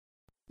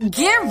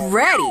Get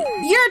ready.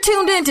 You're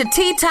tuned into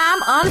Tea Time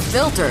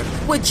Unfiltered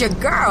with your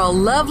girl,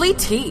 Lovely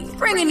Tea,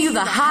 bringing you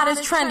the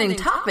hottest trending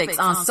topics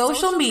on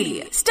social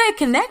media. Stay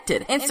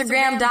connected.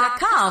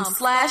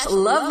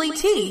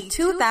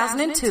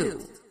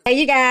 Instagram.com/LovelyT2002. Hey,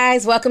 you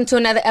guys. Welcome to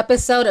another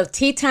episode of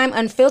Tea Time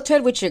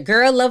Unfiltered with your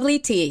girl, Lovely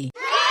Tea.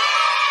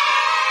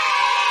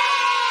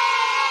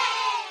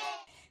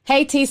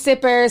 Hey, tea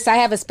sippers. I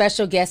have a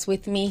special guest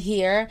with me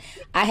here.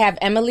 I have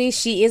Emily.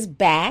 She is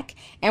back,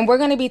 and we're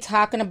going to be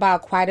talking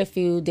about quite a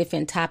few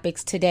different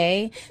topics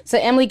today. So,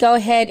 Emily, go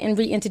ahead and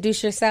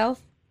reintroduce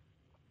yourself.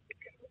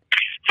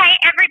 Hey,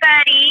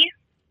 everybody.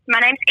 My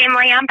name's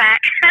Emily. I'm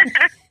back.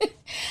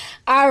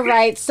 All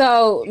right.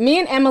 So, me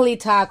and Emily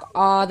talk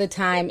all the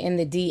time in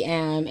the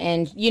DM,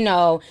 and, you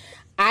know,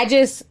 I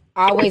just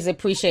always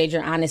appreciate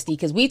your honesty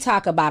because we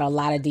talk about a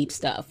lot of deep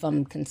stuff,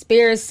 from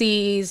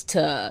conspiracies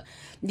to,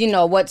 you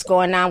know, what's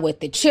going on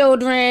with the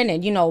children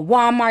and, you know,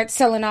 Walmart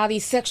selling all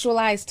these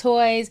sexualized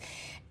toys.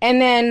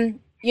 And then,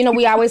 you know,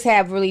 we always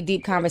have really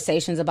deep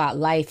conversations about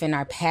life and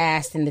our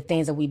past and the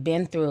things that we've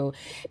been through.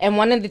 And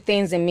one of the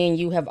things that me and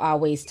you have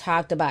always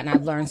talked about, and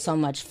I've learned so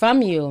much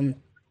from you,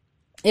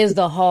 is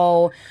the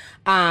whole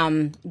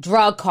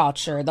drug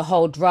culture, the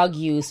whole drug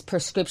use,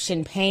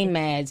 prescription pain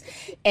meds,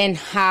 and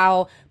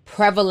how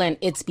prevalent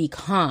it's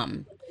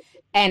become.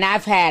 And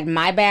I've had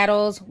my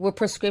battles with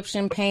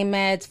prescription pain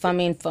meds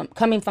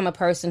coming from a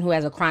person who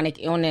has a chronic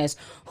illness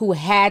who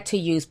had to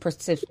use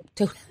prescription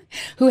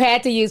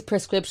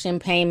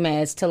pain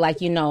meds to, like,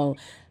 you know,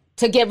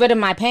 to get rid of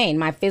my pain,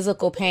 my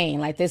physical pain.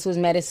 Like, this was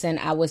medicine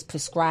I was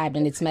prescribed,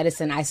 and it's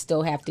medicine I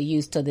still have to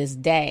use to this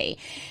day.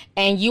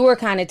 And you were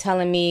kind of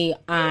telling me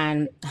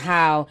on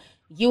how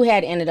you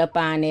had ended up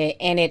on it,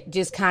 and it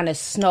just kind of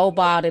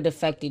snowballed. It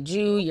affected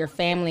you, your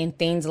family, and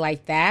things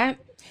like that.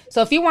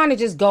 So if you want to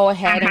just go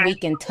ahead and we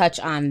can touch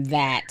on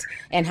that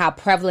and how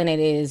prevalent it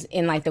is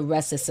in, like, the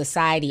rest of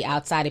society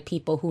outside of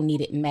people who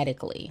need it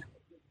medically.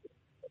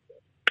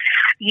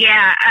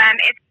 Yeah,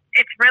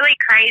 it's really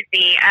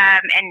crazy.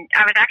 And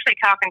I was actually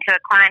talking to a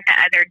client the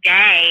other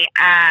day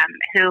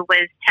who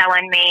was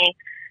telling me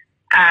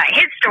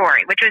his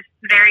story, which was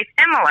very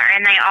similar,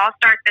 and they all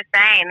start the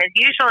same. Is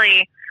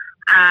usually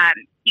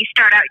you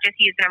start out just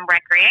using them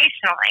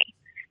recreationally,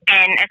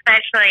 and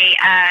especially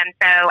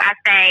so I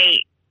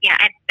say, you know,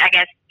 I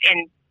guess say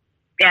in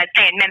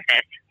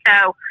Memphis.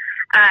 So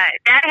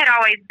that had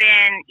always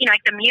been, you know,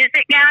 like the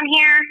music down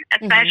here,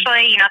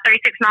 especially, you know, 3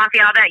 6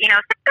 Mafia, all that, you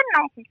know, sipping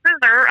on some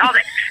scissor, all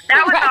that.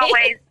 That was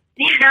always,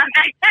 you know,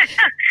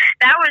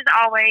 that was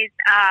always,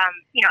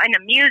 you know, in the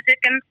music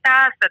and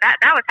stuff. So that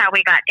was how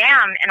we got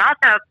down. And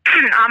also,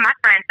 all my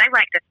friends, they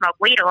like to smoke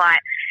weed a lot.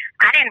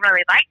 I didn't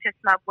really like to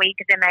smoke weed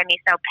because it made me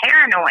so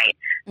paranoid.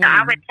 So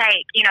I would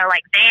take, you know,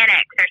 like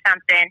Xanax or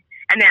something,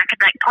 and then I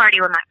could, like, party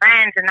with my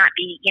friends and not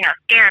be, you know,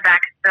 scared, but I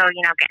could still,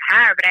 you know, get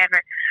high or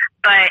whatever.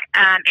 But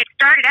it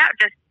started out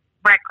just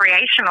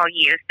recreational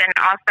use. And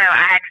also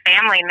I had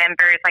family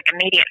members, like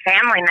immediate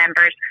family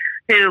members,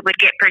 who would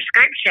get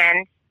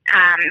prescriptions.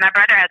 My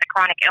brother has a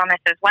chronic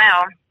illness as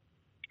well,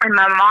 and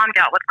my mom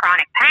dealt with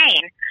chronic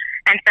pain.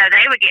 And so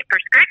they would get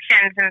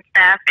prescriptions and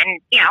stuff,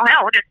 and, you know,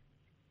 hell, we'll just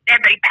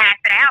everybody pass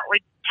it out.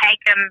 We'd take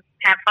them,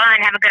 have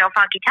fun, have a good old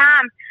funky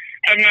time.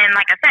 And then,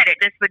 like I said, it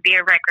just would be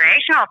a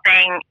recreational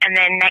thing. And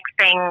then next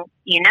thing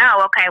you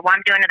know, okay, well,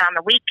 I'm doing it on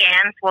the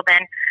weekends. Well,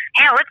 then,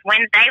 hell, it's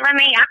Wednesday.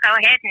 I'll go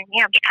ahead and,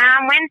 you know, get high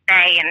on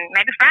Wednesday and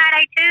maybe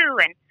Friday too.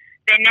 And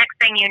then next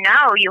thing you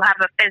know, you have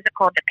a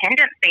physical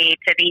dependency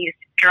to these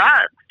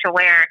drugs to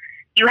where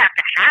you have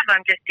to have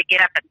them just to get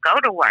up and go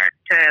to work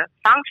to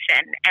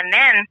function. And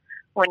then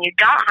when you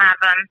don't have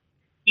them,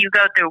 you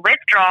go through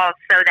withdrawals,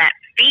 so that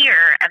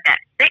fear of that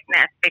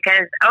sickness,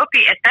 because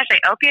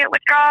especially opiate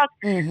withdrawals,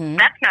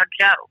 that's no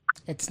joke.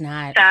 It's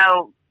not.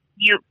 So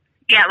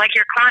like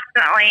you're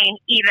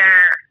constantly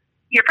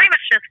you're pretty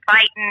much just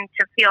fighting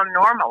to feel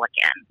normal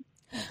again.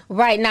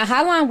 Right. Now,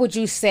 how long would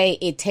you say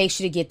it takes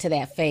you to get to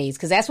that phase?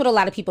 Because that's what a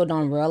lot of people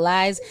don't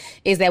realize,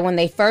 is that when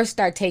they first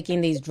start taking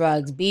these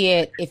drugs, be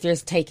it if you're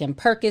taking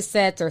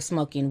Percocets or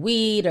smoking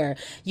weed or,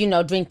 you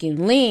know,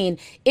 drinking lean,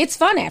 it's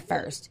fun at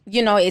first.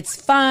 You know, it's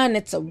fun.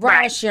 It's a rush.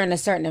 Right. You're in a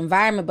certain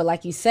environment. But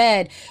like you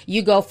said,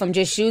 you go from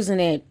just using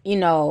it, you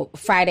know,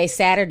 Friday,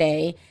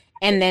 Saturday,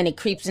 and then it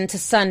creeps into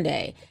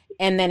Sunday.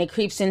 And then it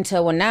creeps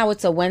into, well, now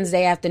it's a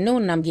Wednesday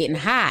afternoon and I'm getting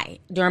high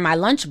during my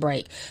lunch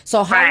break.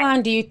 So how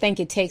long do you think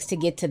it takes to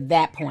get to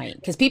that point?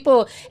 Because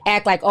people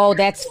act like, oh,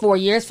 that's 4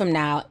 years from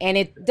now. And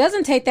it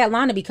doesn't take that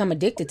long to become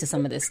addicted to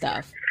some of this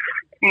stuff.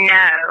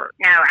 No,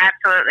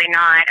 absolutely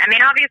not. I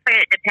mean, obviously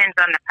it depends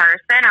on the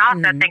person. I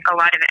also think a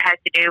lot of it has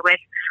to do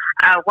with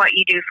what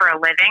you do for a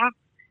living.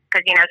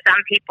 Because, you know,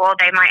 some people,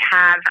 they might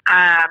have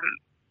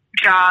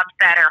jobs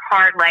that are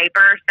hard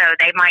labor, so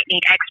they might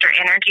need extra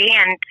energy.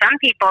 And some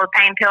people,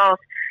 pain pills,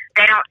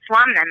 they don't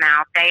slum them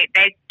out. They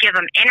give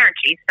them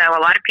energy. So a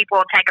lot of people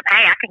will take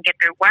hey, I can get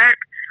through work.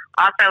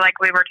 Also, like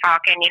we were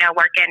talking, you know,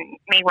 working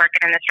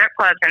in the strip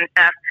clubs and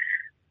stuff,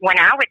 when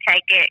I would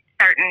take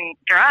certain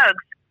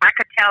drugs, I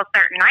could tell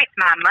certain nights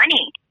my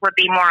money would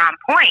be more on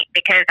point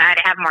because I'd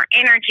have more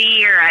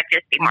energy or I'd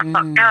just be more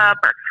fucked up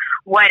or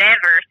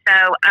whatever.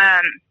 So,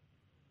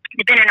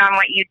 depending on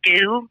what you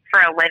do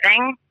for a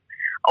living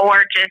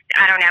or just,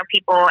 I don't know,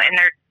 people in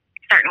their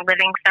certain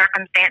living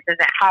circumstances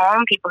at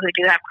home, people who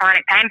do have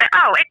chronic pain. But,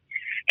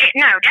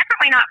 no,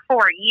 definitely not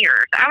 4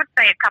 years. I would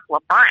say a couple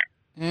of months,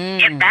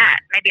 if that,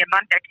 maybe a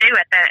month or two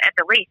at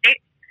the least.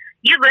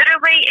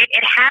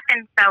 It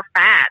happens so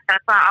fast.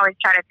 That's why I always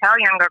try to tell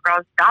younger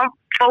girls, don't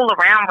fool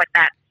around with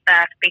that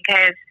stuff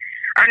because,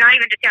 or not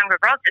even just younger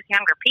girls, just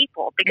younger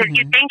people, because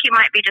you think you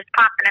might be just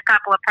popping a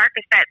couple of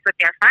Percocets with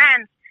your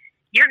friends.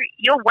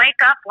 You'll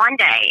wake up one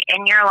day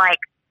and you're like,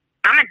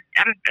 I'm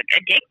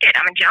addicted.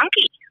 I'm a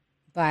junkie.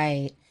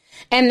 Right.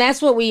 And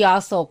that's what we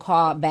also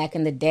called back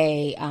in the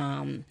day,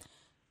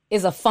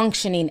 is a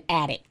functioning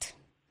addict.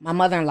 My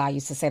mother-in-law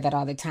used to say that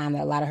all the time,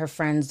 that a lot of her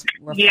friends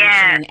were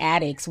functioning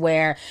addicts,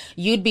 where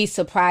you'd be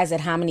surprised at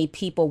how many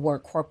people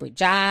work corporate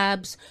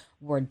jobs,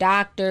 were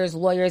doctors,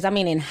 lawyers,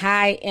 in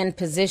high-end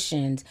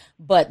positions,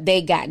 but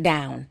they got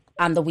down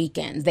on the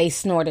weekends. They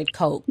snorted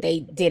coke. They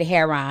did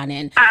heroin.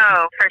 And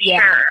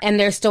sure. And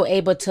they're still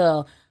able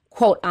to,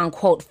 quote,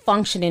 unquote,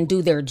 function and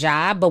do their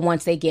job, but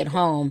once they get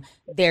home,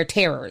 they're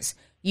terrors.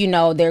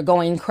 They're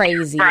going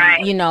crazy.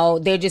 Right.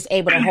 They're just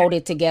able to hold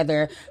it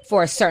together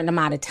for a certain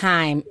amount of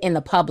time in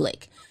the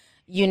public.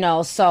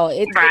 So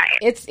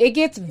it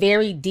gets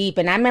very deep.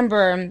 And I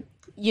remember,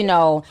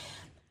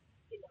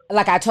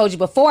 like I told you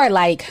before,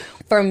 like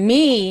for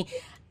me,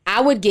 I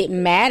would get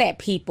mad at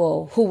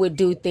people who would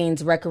do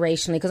things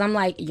recreationally because I'm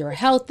like, you're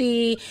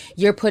healthy,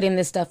 you're putting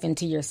this stuff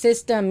into your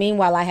system.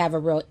 Meanwhile, I have a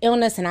real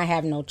illness and I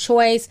have no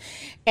choice.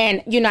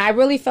 And, I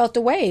really felt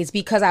the ways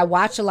because I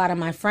watch a lot of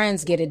my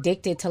friends get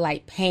addicted to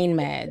like pain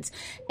meds.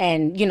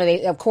 And,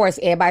 of course,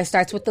 everybody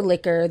starts with the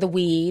liquor, the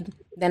weed.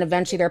 Then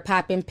eventually they're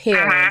popping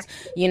pills.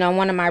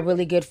 One of my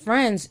really good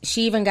friends,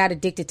 she even got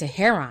addicted to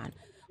heroin,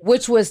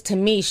 which was to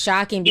me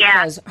shocking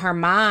because her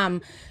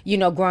mom,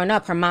 growing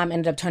up, her mom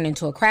ended up turning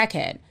into a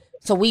crackhead.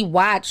 So we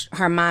watched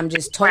her mom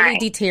just totally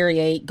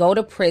deteriorate, go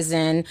to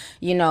prison,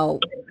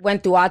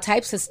 went through all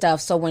types of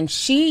stuff. So when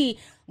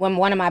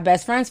one of my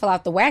best friends fell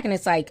off the wagon,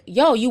 it's like,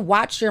 yo, you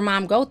watched your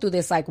mom go through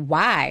this. Like,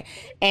 why?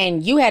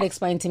 And you had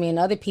explained to me and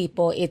other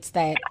people, it's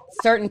that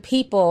certain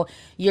people,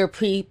 you're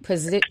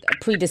predisposed,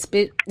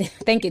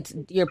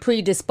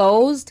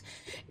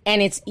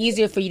 and it's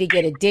easier for you to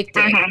get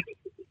addicted.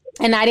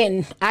 And I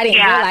didn't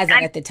realize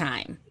that at the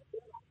time.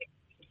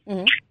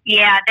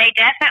 Yeah, they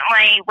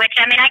definitely, which,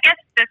 I guess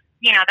this,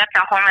 that's a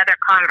whole other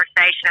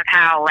conversation of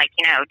how, like,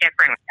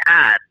 different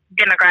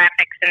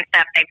demographics and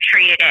stuff, they've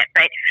treated it.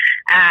 But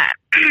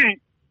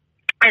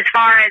as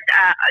far as,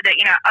 the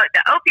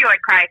opioid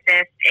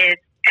crisis is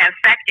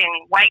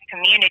affecting white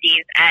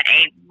communities at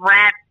a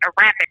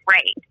rapid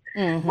rate.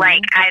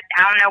 Like, I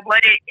don't know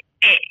what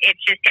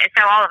it's just,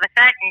 so all of a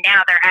sudden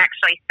now they're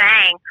actually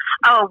saying,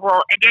 oh,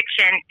 well,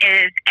 addiction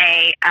is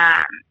a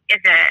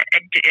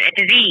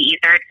disease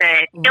or it's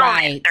a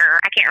illness or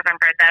I can't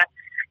remember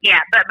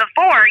but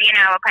before,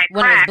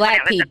 when it was black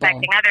it was people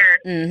affecting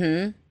other,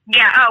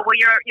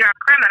 you're a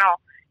criminal,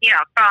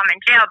 throw them in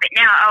jail, but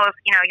now,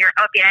 you're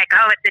opiate,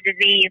 it's a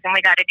disease and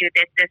we got to do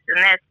this,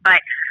 and this,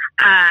 but,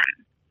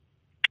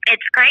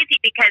 it's crazy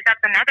because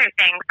that's another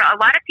thing. So a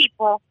lot of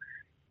people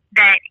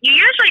that you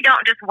usually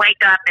don't just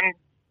wake up and,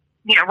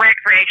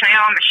 recreationally,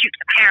 I'm going to shoot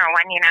some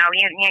heroin, you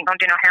ain't going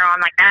to do no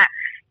heroin like that.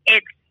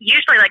 It's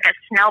usually like a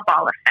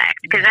snowball effect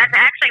because that's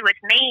actually with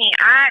me.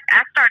 I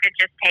started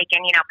just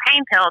taking,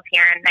 pain pills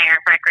here and there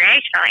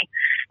recreationally.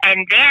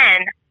 And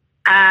then,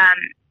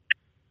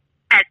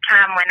 as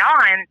time went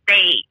on,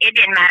 it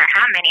didn't matter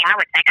how many I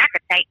would take. I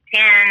could take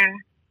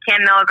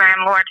 10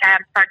 milligram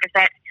Lortab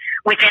Percocets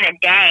within a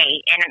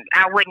day and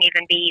I wouldn't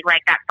even be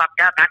like that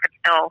fucked up. I could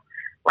still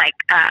like,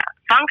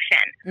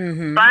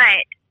 function.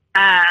 But,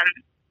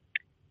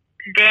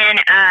 then,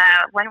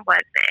 when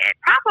was it?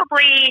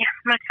 Probably,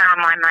 my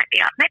timeline might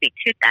be off, maybe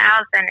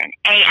 2008.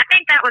 I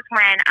think that was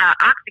when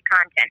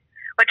OxyContin,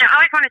 which I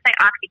always want to say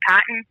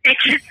Oxycontin. It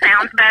just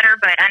sounds better,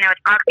 but I know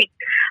it's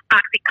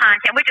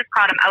OxyContin. We just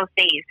called them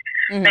OCs.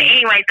 But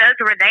anyways, those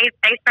were, they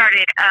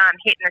started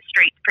hitting the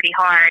streets pretty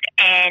hard.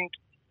 And,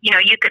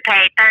 you could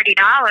pay $30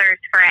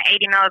 for an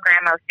 80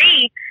 milligram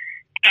OC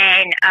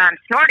and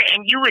snort it,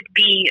 and you would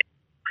be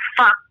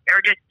fucked or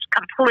just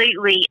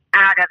completely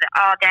out of it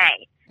all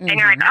day. And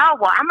you're like, oh,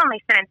 well, I'm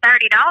only spending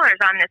 $30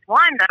 on this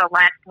one that'll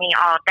last me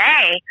all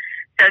day.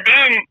 So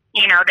then,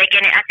 they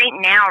get it. I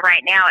think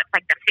right now, it's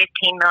like the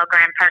 15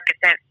 milligram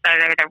Percocets, so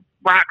they're the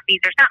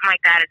Roxys or something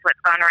like that is what's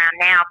going around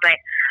now. But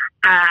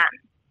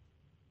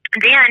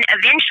then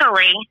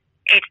eventually,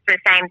 it's the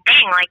same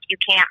thing. Like, you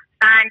can't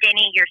find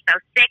any. You're so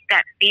sick,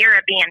 that fear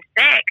of being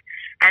sick.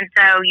 And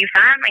so you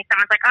finally,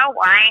 someone's like, oh,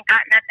 well, I ain't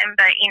got nothing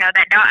but,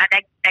 that dog,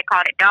 they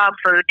called it dog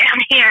food down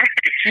here.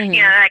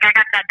 Like I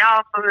got that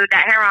dog food,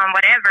 that heroin,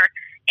 whatever.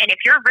 And if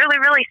you're really,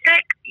 really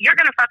sick, you're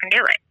going to fucking do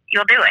it.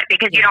 You'll do it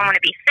because you don't want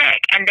to be sick.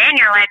 And then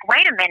you're like,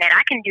 wait a minute,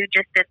 I can do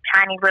just this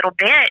tiny little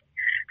bit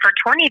for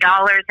 $20,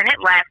 and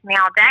it lasts me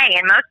all day.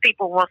 And most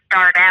people will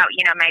start out,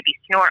 maybe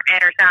snorting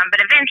it or something,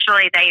 but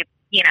eventually they,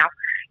 you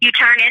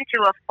turn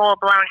into a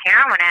full-blown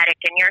heroin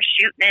addict, and you're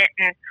shooting it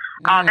and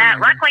all that.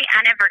 Luckily,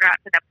 I never got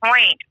to the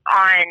point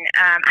I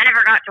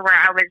never got to where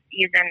I was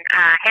using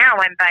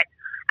heroin, but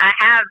I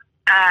have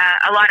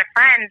a lot of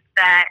friends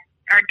that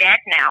are dead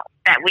now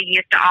that we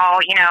used to all,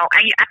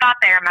 I thought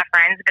they were my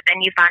friends, but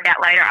then you find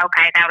out later,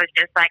 okay, that was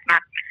just like my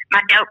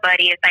dope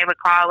buddy, as they would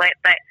call it.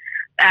 But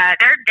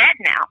they're dead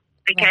now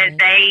because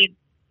they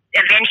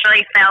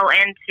eventually fell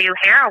into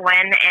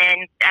heroin.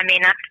 And I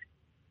mean, that's,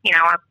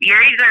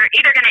 you're either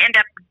going to end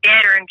up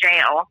dead or in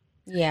jail.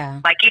 Yeah.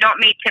 Like, you don't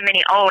meet too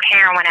many old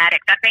heroin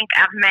addicts. I think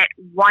I've met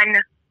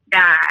one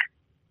guy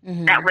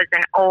that was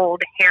an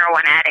old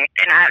heroin addict,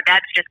 and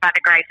that's just by the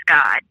grace of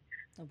God.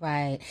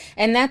 Right.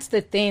 And that's the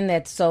thing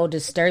that's so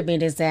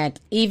disturbing, is that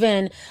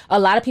even a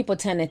lot of people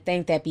tend to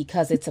think that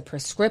because it's a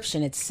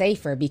prescription, it's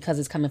safer because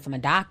it's coming from a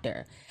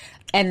doctor.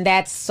 And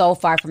that's so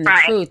far from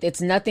the truth. It's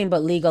nothing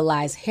but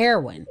legalized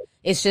heroin.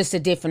 It's just a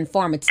different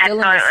form. It's still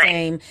in the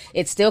same.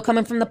 It's still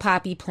coming from the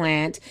poppy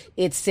plant.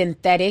 It's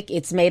synthetic.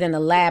 It's made in a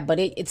lab, but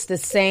it's the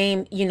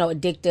same,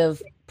 addictive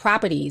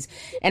properties.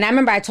 And I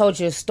remember I told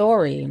you a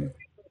story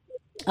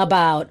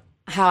about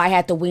how I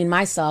had to wean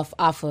myself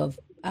off of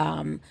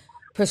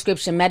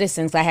prescription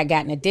medicines. I had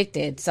gotten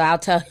addicted. So I'll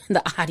tell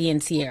the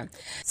audience here.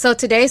 So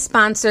today's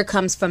sponsor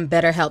comes from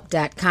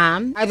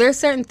BetterHelp.com. Are there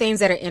certain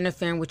things that are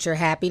interfering with your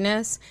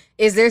happiness?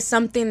 Is there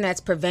something that's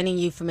preventing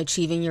you from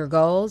achieving your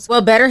goals?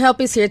 Well,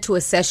 BetterHelp is here to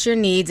assess your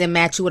needs and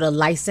match you with a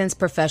licensed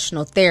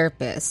professional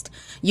therapist.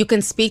 You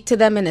can speak to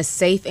them in a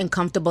safe and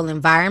comfortable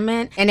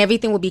environment, and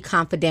everything will be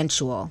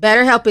confidential.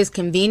 BetterHelp is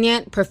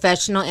convenient,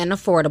 professional, and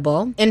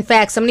affordable. In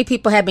fact, so many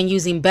people have been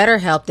using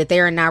BetterHelp that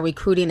they are now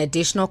recruiting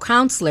additional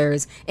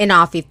counselors in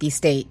all 50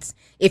 states.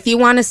 If you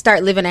want to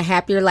start living a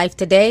happier life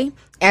today,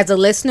 as a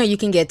listener, you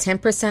can get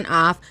 10%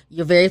 off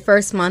your very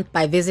first month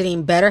by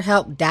visiting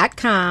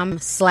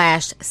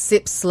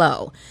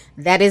BetterHelp.com/sipslow.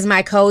 That is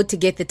my code to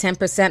get the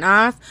 10%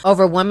 off.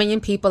 Over 1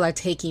 million people are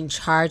taking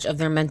charge of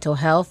their mental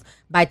health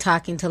by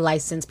talking to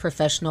licensed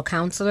professional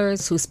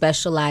counselors who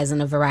specialize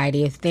in a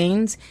variety of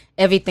things,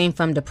 everything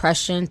from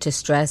depression to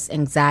stress,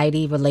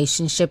 anxiety,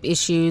 relationship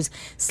issues,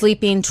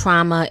 sleeping,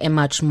 trauma, and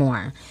much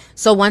more.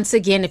 So once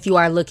again, if you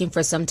are looking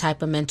for some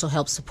type of mental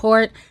health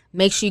support,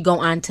 make sure you go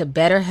on to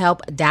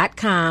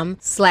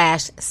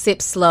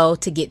betterhelp.com/sipslow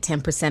to get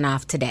 10%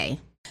 off today.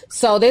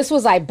 So this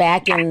was like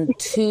back in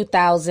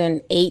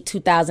 2008,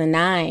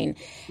 2009,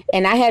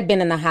 and I had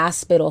been in the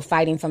hospital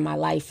fighting for my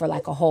life for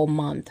like a whole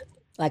month.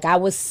 Like, I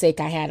was sick.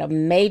 I had a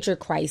major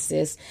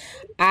crisis.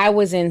 I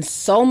was in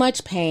so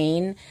much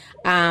pain.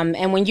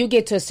 And when you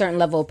get to a certain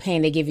level of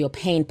pain, they give you a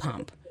pain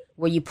pump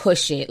where you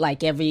push it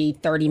like every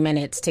 30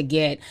 minutes to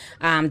get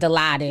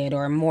Dilaudid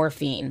or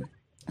morphine.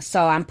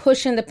 So I'm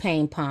pushing the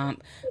pain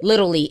pump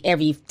literally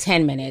every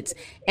 10 minutes,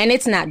 and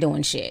it's not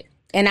doing shit.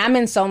 And I'm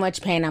in so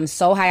much pain. I'm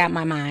so high out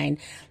my mind.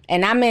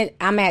 And I'm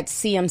at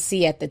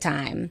CMC at the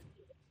time.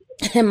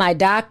 And my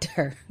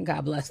doctor,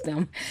 God bless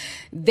them,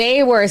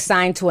 they were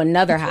assigned to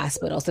another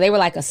hospital. So they were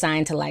like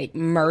assigned to like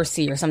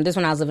Mercy or something. This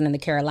when I was living in the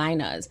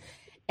Carolinas.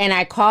 And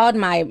I called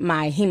my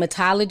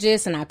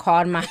hematologist, and I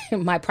called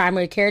my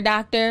primary care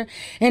doctor,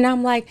 and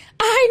I'm like,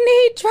 I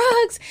need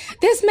drugs.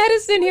 This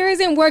medicine here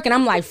isn't working.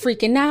 I'm like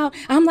freaking out.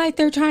 I'm like,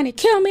 they're trying to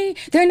kill me.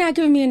 They're not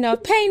giving me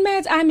enough pain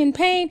meds. I'm in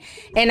pain.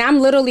 And I'm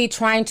literally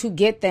trying to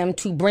get them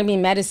to bring me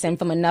medicine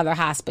from another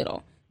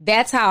hospital.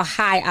 That's how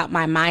high out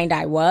my mind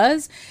I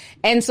was.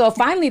 And so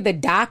finally the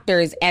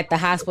doctors at the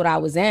hospital I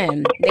was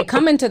in, they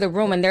come into the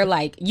room and they're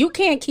like, you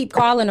can't keep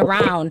calling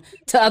around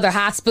to other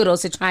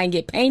hospitals to try and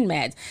get pain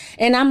meds.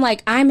 And I'm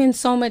like, I'm in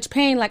so much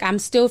pain. Like, I'm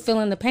still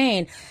feeling the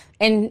pain.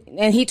 And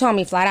he told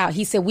me flat out,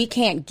 he said, we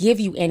can't give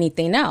you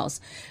anything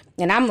else.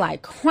 And I'm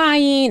like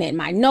crying and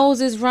my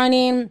nose is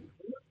running.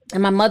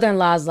 And my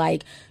mother-in-law's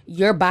like,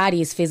 your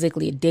body is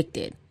physically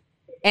addicted.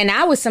 And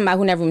I was somebody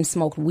who never even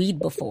smoked weed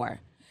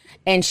before.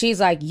 And she's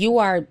like, you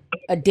are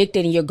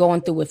addicted and you're going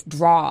through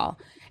withdrawal.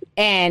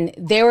 And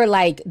they were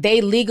like,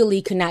 they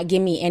legally could not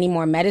give me any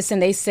more medicine.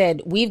 They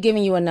said, we've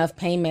given you enough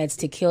pain meds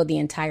to kill the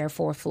entire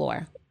 4th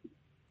floor.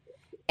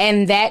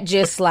 And that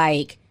just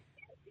like,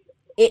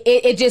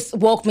 it just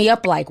woke me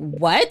up like,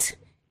 what?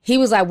 He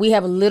was like, we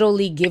have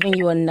literally given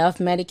you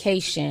enough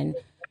medication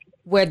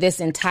where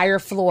this entire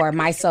floor,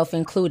 myself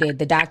included,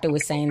 the doctor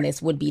was saying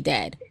this, would be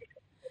dead.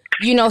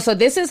 So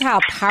this is how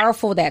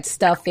powerful that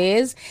stuff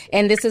is.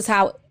 And this is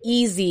how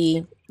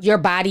easy your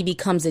body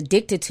becomes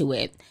addicted to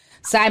it.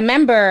 So I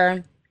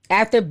remember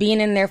after being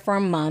in there for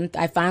a month,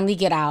 I finally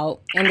get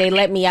out and they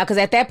let me out. Because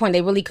at that point,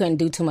 they really couldn't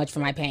do too much for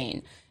my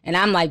pain. And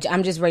I'm like,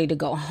 I'm just ready to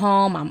go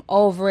home. I'm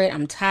over it.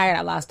 I'm tired.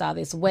 I lost all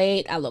this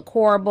weight. I look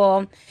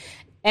horrible.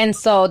 And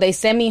so they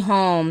sent me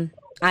home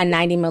on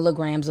 90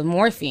 milligrams of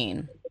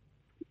morphine.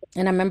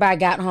 And I remember I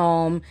got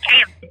home,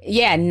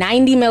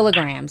 90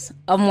 milligrams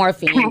of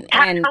morphine.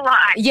 That's a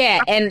lot.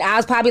 Yeah, and I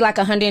was probably like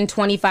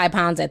 125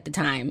 pounds at the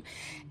time.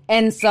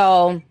 And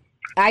so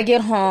I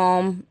get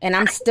home, and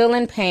I'm still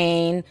in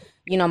pain.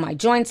 You know, my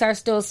joints are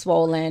still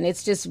swollen.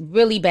 It's just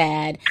really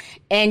bad.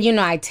 And, you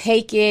know, I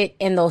take it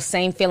and those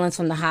same feelings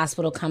from the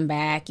hospital come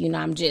back. You know,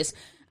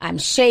 I'm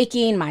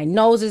shaking, my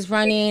nose is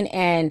running.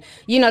 And,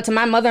 you know, to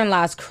my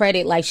mother-in-law's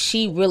credit, like,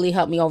 she really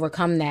helped me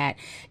overcome that.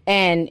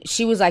 And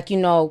she was like, you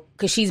know,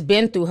 because she's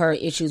been through her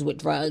issues with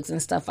drugs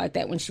and stuff like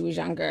that when she was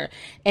younger.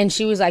 And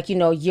she was like, you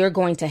know, you're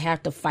going to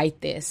have to fight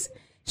this.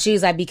 She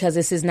was like, because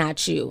this is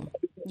not you.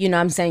 You know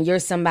what I'm saying? You're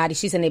somebody.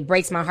 She said, it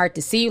breaks my heart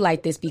to see you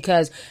like this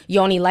because you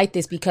only like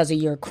this because of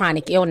your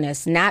chronic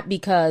illness, not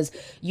because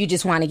you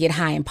just want to get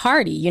high and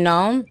party, you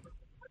know?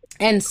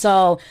 And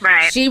so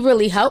she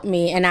really helped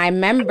me. And I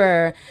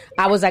remember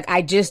I was like,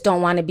 I just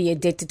don't want to be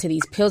addicted to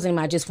these pills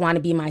anymore. I just want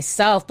to be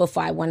myself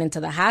before I went into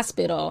the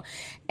hospital.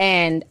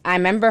 And I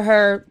remember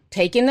her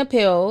taking the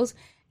pills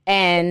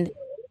and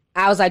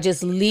I was like,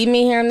 just leave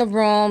me here in the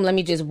room. Let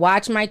me just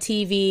watch my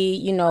TV,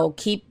 you know,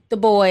 keep the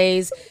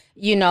boys,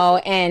 you know,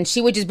 and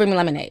she would just bring me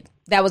lemonade.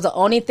 That was the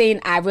only thing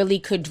I really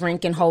could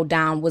drink and hold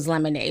down was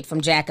lemonade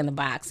from Jack in the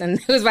Box. And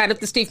it was right up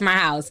the street from my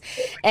house.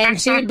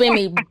 And she would bring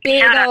me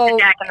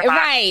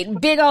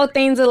big old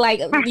things of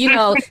like, you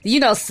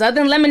know,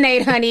 Southern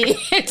lemonade, honey.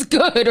 It's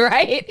good,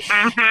 right?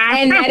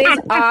 And that is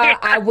all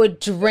I would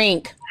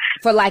drink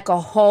for like a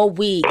whole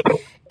week.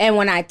 And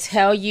when I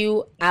tell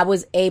you, I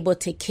was able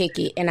to kick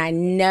it and I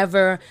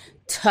never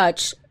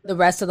touched the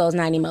rest of those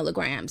 90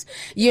 milligrams,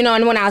 you know,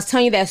 and when I was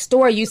telling you that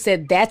story, you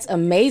said that's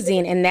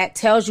amazing. And that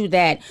tells you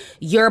that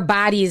your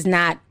body is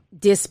not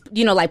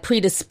like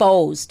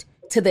predisposed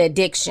to the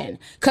addiction.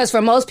 Cause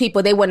for most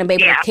people, they wouldn't be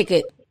able to kick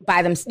it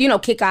by them, you know,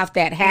 kick off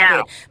that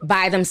habit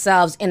by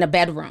themselves in a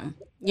bedroom,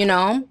 you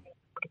know?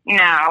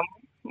 No,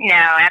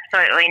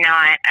 absolutely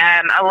not.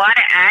 A lot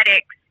of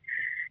addicts,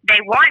 they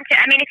want to,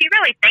 I mean, if you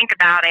really think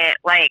about it,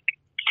 like,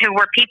 to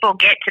where people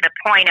get to the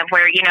point of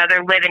where, you know,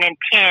 they're living in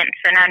tents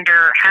and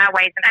under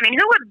highways. I mean,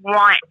 who would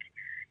want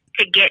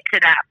to get to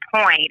that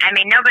point? I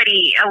mean,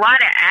 a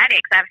lot of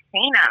addicts, I've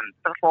seen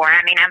them before.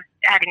 I mean, I've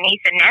had a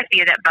niece and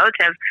nephew that both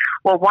have,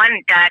 well, one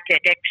died to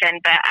addiction,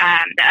 but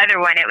the other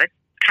one, it was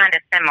kind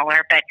of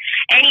similar. But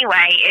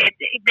anyway,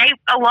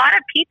 a lot of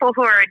people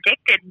who are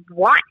addicted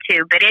want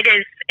to, but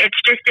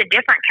it's just a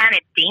different kind of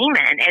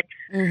demon.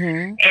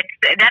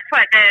 That's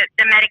what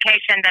the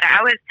medication that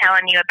I was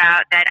telling you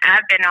about that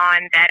I've been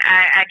on that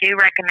I do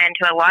recommend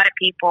to a lot of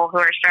people who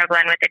are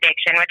struggling with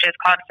addiction, which is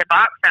called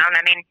Suboxone.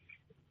 I mean,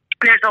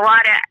 there's a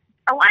lot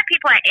of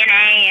people at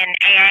NA and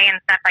AA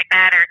and stuff like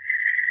that are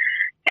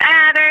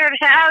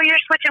you're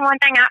switching one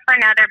thing out for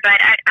another, but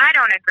I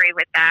don't agree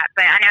with that.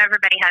 But I know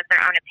everybody has their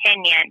own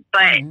opinion.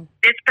 But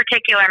this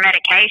particular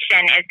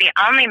medication is the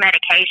only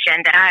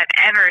medication that I've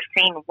ever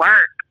seen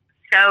work.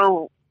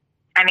 So,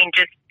 I mean,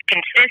 just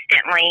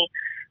consistently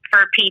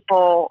for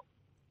people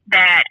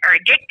that are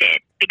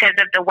addicted because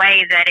of the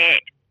way that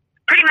it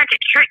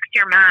tricks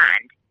your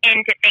mind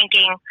into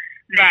thinking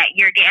that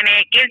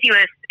it gives you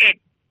it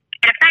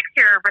affects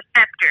your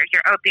receptors,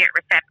 your opiate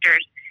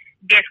receptors,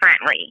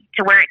 differently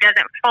to where it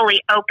doesn't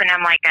fully open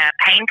them like a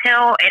pain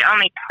pill. It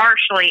only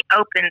partially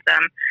opens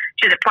them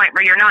to the point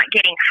where you're not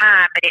getting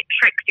high, but it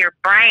tricks your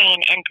brain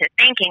into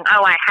thinking,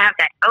 oh, I have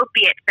that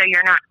opiate, so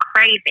you're not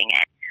craving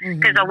it.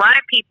 Because a lot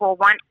of people,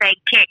 once they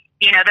kick,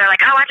 you know, they're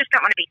like, oh, I just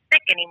don't want to be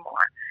sick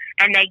anymore.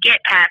 And they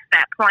get past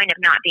that point of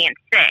not being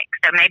sick.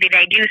 So maybe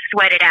they do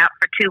sweat it out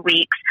for 2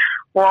 weeks.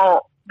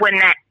 Well, when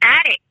that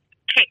addict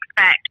kicks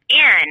back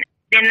in,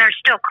 then they're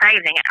still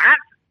craving it.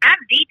 I've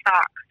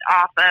detoxed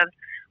off of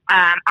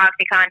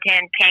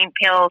OxyContin, pain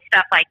pills,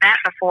 stuff like that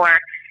before,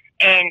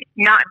 and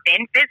not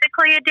been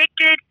physically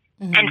addicted,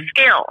 and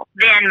still,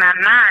 then my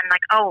mind,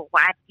 like, oh,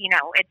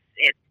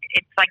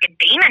 it's like a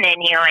demon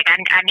in you. Like,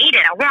 I need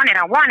it, I want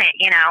it,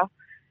 you know.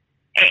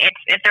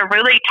 It's a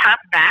really tough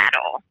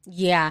battle.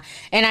 Yeah,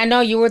 and I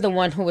know you were the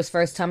one who was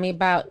first telling me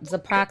about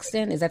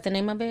Suboxone. Is that the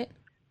name of it?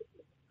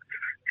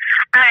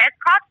 It's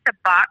called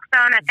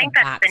Suboxone. I think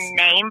that's the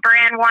name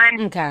brand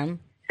one. Okay.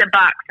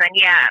 Suboxone,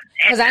 yeah.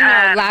 Because I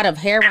know a lot of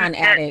heroin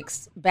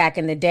addicts back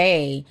in the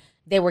day,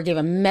 they were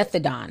given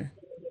methadone.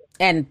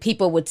 And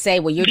people would say,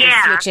 well, you're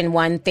just switching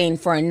one thing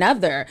for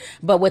another.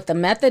 But with the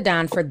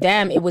methadone, for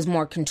them, it was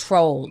more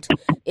controlled.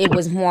 It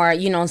was more,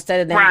 you know,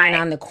 instead of them being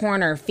on the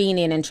corner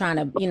fiending and trying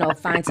to, you know,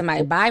 find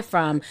somebody to buy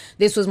from,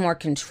 this was more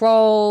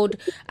controlled.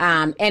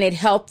 And it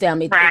helped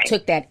them. It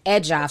took that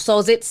edge off. So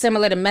is it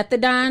similar to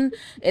methadone?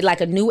 Like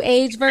a new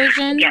age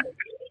version?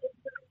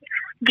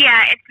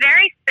 Yeah, it's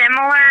very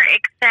similar,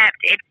 except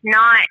it's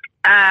not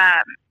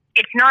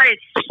as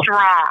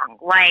strong.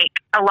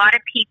 Like a lot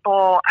of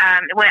people,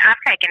 I've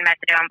taken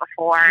methadone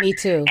before. Me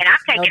too. And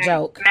I've taken no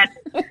joke.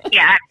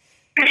 Yeah,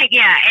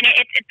 and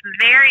it's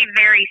very,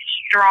 very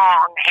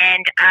strong.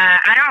 And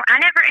I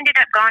never ended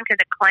up going to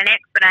the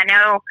clinics, but I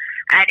know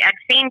I'd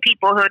seen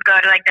people who would go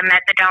to like the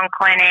methadone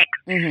clinics,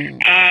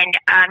 and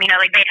you know,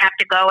 like they'd have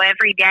to go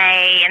every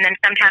day, and then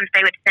sometimes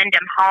they would send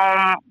them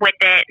home with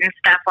it and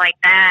stuff like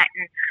that.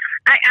 And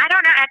I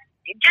don't know,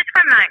 just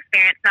from my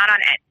experience, not on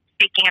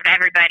speaking of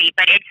everybody,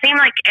 but it seemed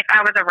like if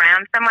I was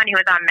around someone who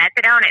was on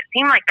methadone, it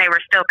seemed like they were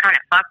still kind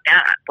of fucked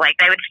up. Like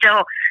they would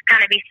still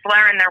kind of be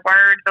slurring their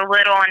words a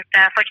little and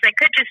stuff, which they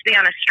could just be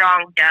on a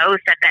strong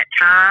dose at that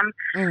time.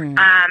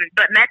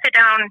 But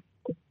methadone,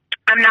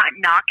 I'm not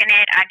knocking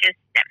it. I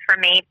just, for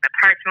me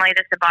personally,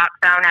 the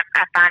Suboxone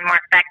I find more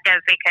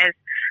effective because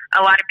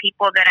a lot of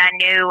people that I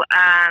knew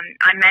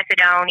on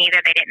methadone,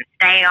 either they didn't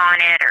stay on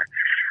it or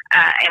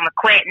and would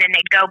quit, and then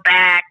they'd go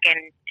back and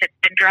to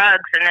the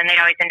drugs, and then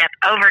they'd always end up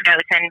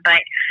overdosing.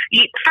 But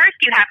first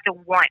you have to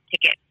want to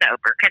get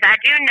sober, because I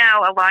do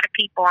know a lot of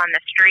people on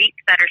the streets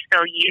that are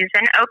still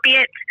using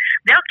opiates.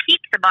 They'll keep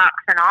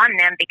Suboxone on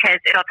them because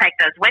it'll take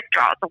those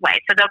withdrawals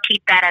away. So they'll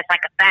keep that as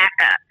like a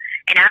backup.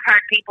 And I've heard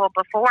people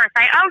before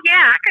say, oh,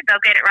 yeah, I could go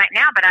get it right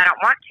now, but I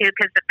don't want to,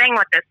 because the thing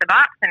with the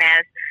Suboxone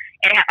is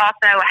it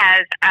also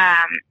has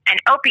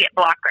an opiate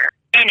blocker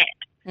in it.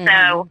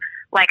 So,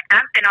 like,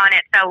 I've been on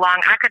it so long,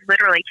 I could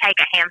literally take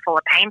a handful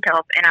of pain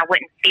pills and I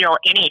wouldn't feel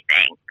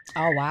anything.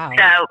 Oh, wow.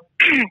 So,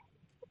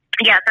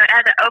 yeah, so it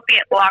has an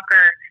opiate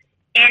blocker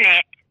in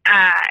it,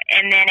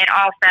 and then it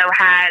also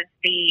has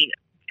the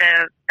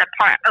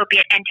part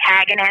opiate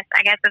antagonist,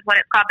 I guess is what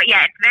it's called. But,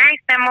 yeah, it's very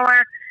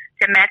similar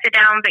to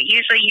methadone, but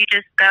usually you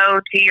just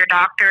go to your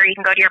doctor. You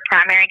can go to your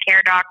primary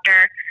care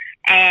doctor,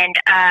 and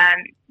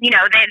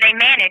they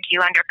manage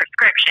you under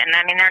prescription.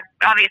 I mean, they're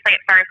obviously at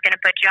first going to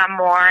put you on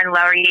more and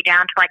lower you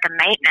down to like a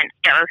maintenance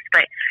dose,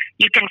 but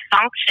you can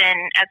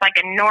function as like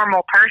a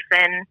normal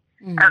person,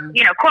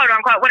 or quote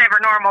unquote whatever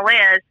normal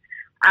is,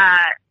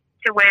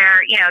 to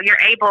where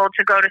you're able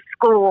to go to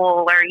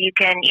school, or you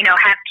can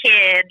have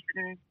kids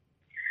and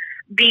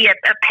be a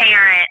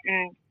parent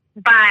and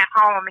buy a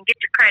home and get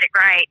your credit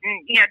right,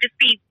 and just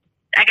be,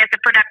 I guess, a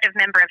productive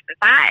member of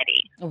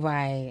society.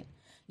 Right.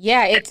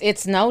 Yeah,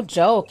 it's no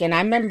joke. And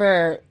I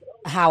remember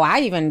how I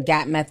even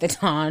got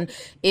methadone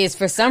is,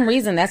 for some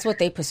reason, that's what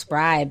they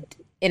prescribed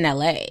in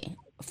LA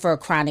for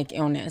chronic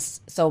illness.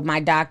 So my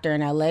doctor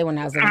in LA, when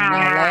I was living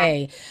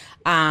in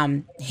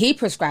LA, he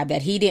prescribed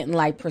that. He didn't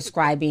like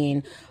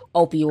prescribing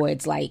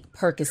opioids like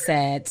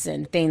Percocets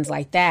and things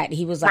like that.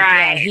 He was like,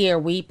 yeah, here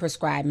we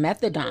prescribe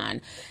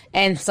methadone.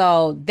 And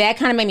so that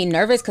kind of made me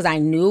nervous, because I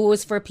knew it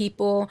was for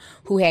people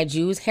who had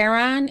used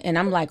heroin. And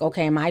I'm like,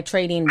 okay, am I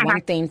trading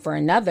one thing for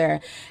another?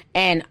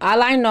 And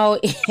all I know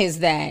is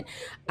that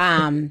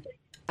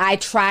I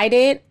tried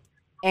it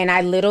and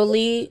I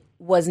literally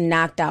was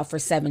knocked out for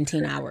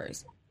 17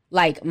 hours.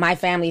 Like, my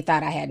family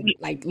thought I had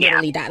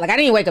literally died. Like, I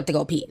didn't wake up to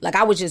go pee. Like,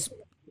 I was just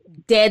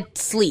dead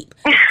sleep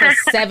for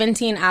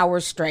 17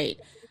 hours straight.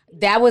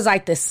 That was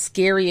like the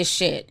scariest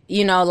shit.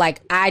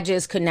 Like, I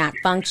just could not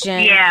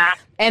function. Yeah.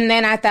 And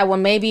then I thought, well,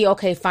 maybe,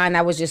 okay, fine,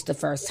 that was just the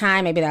first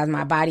time. Maybe that was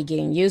my body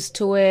getting used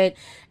to it.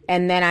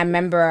 And then I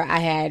remember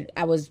I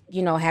was,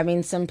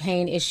 having some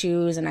pain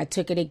issues, and I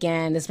took it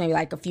again. This maybe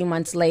like a few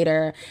months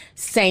later,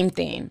 same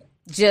thing.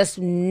 Just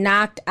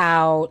knocked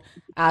out.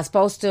 I was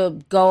supposed to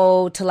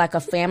go to like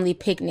a family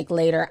picnic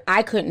later.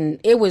 I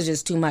couldn't. It was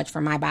just too much for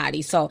my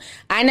body. So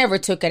I never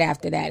took it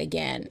after that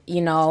again,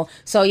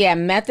 So yeah,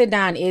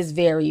 methadone is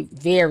very,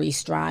 very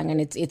strong, and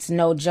it's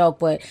no joke.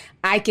 But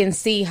I can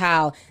see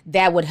how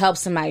that would help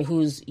somebody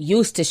who's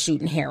used to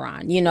shooting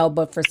heroin,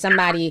 But for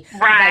somebody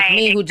like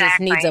me who just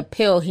needs a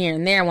pill here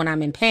and there when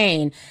I'm in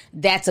pain,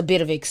 that's a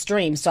bit of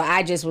extreme. So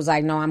I just was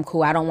like, no, I'm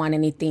cool. I don't want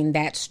anything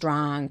that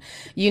strong,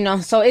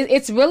 So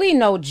it's really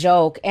no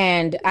joke.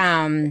 And,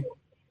 and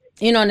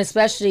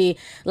especially,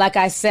 like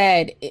I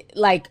said,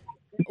 like,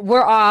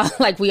 we're all,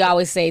 like we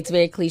always say, it's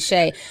very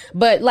cliche,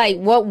 but like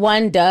what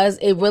one does,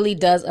 it really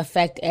does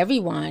affect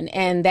everyone.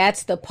 And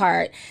that's the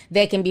part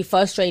that can be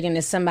frustrating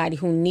as somebody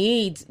who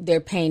needs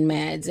their pain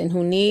meds and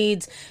who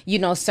needs,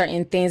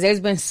 certain things. There's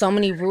been so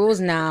many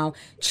rules now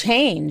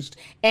changed.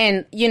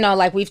 And,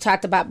 like we've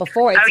talked about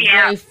before, it's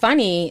very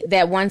funny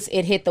that once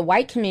it hit the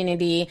white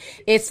community,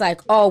 it's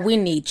like, oh, we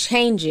need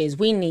changes.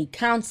 We need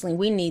counseling.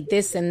 We need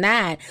this and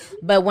that.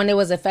 But when it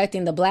was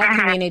affecting the Black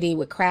community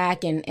with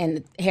crack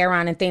and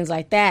heroin and things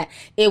like that,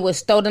 it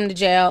was throw them in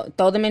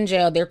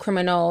jail, they're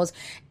criminals.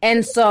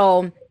 And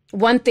so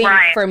one thing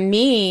for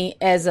me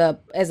as a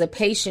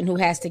patient who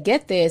has to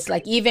get this,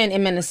 like even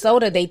in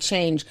Minnesota, they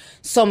changed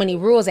so many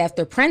rules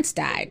after Prince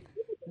died.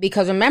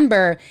 Because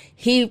remember,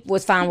 he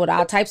was found with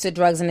all types of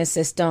drugs in his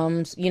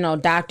systems,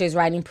 doctors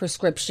writing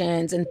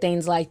prescriptions and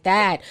things like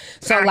that.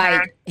 So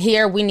like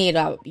here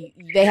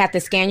they have to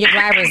scan your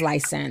driver's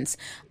license.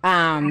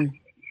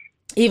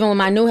 Even with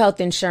my new health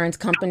insurance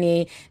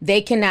company,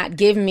 they cannot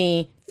give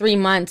me 3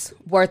 months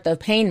worth of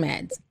pain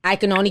meds. I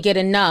can only get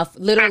enough.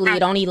 Literally,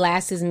 it only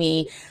lasts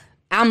me.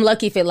 I'm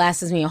lucky if it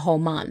lasts me a whole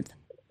month,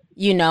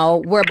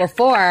 where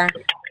before,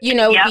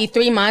 it would be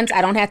 3 months.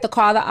 I don't have to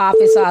call the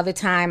office all the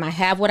time. I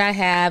have what I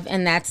have,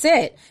 and that's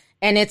it.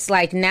 And it's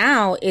like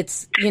now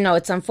it's,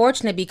 it's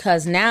unfortunate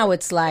because now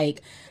it's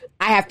like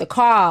I have to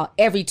call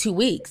every 2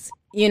 weeks,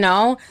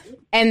 and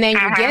then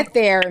you get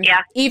there,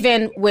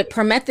 even with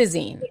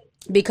promethazine.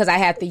 because I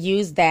have to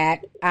use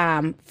that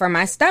for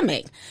my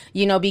stomach,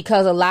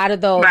 because a lot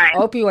of those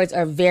opioids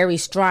are very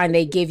strong.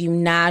 They give you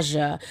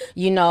nausea.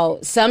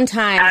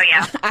 Sometimes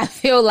I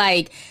feel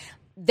like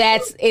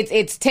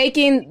it's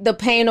taking the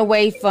pain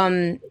away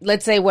from,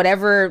 let's say,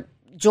 whatever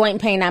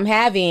joint pain I'm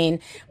having,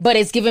 but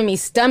it's giving me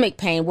stomach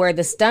pain, where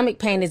the stomach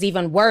pain is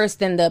even worse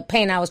than the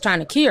pain I was trying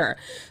to cure.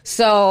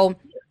 So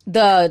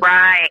the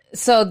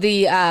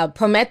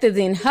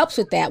promethazine helps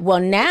with that. Well,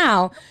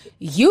 now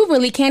you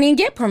really can't even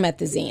get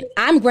promethazine.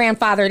 I'm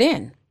grandfathered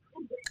in.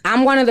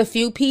 I'm one of the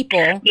few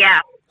people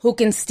who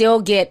can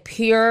still get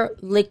pure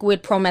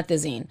liquid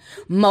promethazine.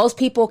 Most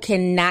people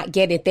cannot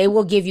get it. They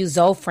will give you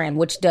Zofran,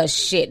 which does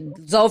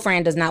shit.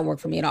 Zofran does not work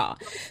for me at all.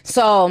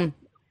 So,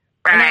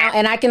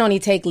 and I can only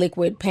take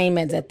liquid pain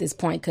meds at this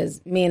point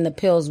because me and the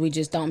pills, we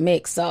just don't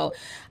mix. So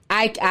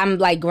I'm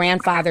like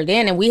grandfathered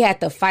in, and we had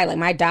to fight. Like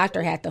my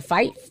doctor had to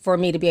fight for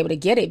me to be able to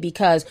get it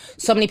because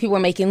so many people were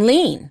making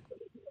lean.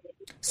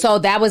 So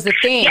that was the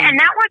thing. Yeah, and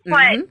that was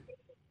what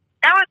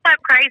that was so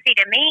crazy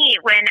to me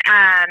when,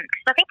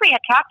 cause I think we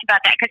had talked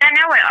about that, because I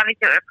know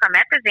obviously what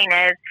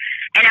promethazine is,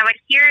 and I would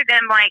hear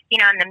them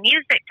in the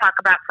music talk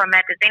about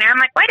promethazine, and I'm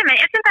like, wait a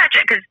minute, isn't that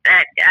just, because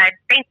I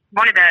think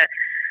one of the,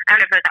 I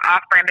don't know if it was the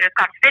off-brand, but it was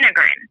called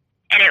Phenergan,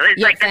 and it was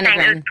the thing,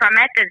 it was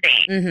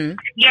promethazine. Mm-hmm.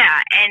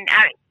 Yeah, and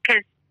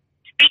because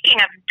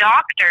speaking of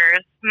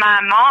doctors,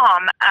 my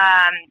mom,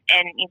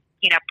 and,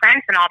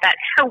 Prince and all that,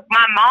 so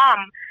my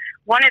mom,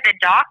 one of the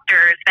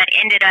doctors that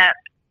ended up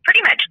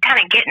pretty much kind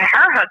of getting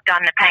her hooked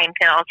on the pain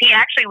pills. He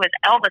actually was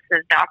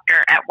Elvis's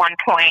doctor at one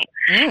point.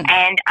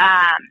 And,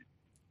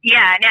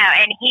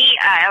 and he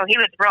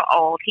was real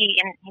old. He's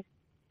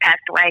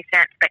passed away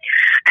since, but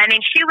I mean,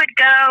 she would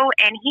go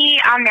and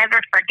I'll never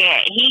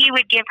forget, he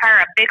would give her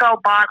a big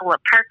old bottle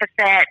of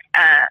Percocet,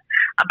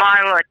 a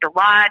bottle of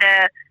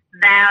Dilaudid,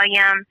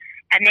 Valium,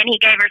 and then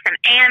he gave her some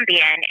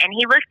Ambien, and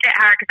he looked at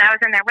her, because I was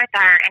in there with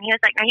her, and he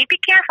was like, now you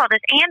be careful, this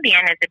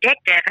Ambien is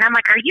addictive. And I'm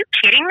like, are you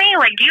kidding me?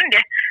 Like, do you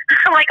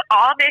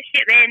all this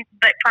shit?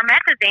 But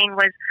promethazine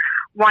was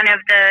one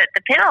of the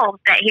pills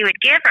that he would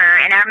give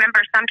her, and I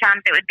remember sometimes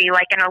it would be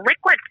in a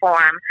liquid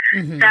form.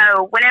 Mm-hmm.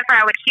 So whenever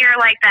I would hear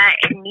that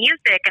in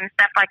music and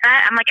stuff like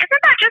that, I'm like,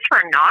 isn't that just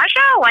for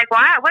nausea? Like,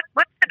 why?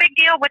 What's the big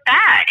deal with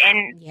that?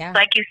 And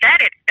like you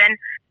said, it's been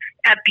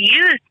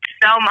abused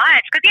so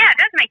much, because it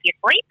does make you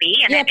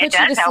sleepy, and it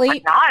does help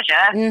with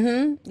nausea.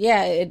 Mm-hmm.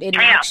 Yeah, it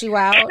knocks you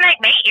out. It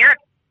make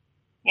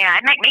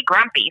me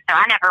grumpy, so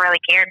I never really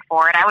cared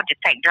for it. I would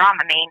just take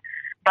Dramamine,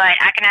 but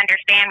I can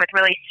understand with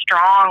really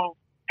strong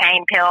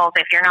pain pills,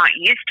 if you're not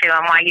used to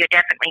them, why you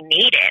definitely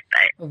need it.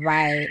 But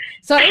right,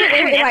 so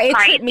it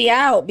tripped me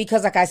out,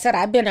 because like I said,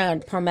 I've been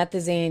on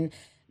promethazine,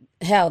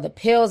 hell, the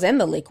pills and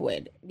the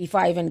liquid,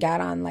 before I even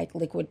got on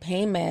liquid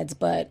pain meds.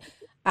 But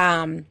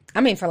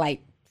for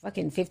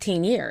fucking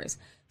 15 years.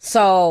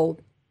 So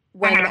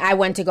when I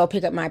went to go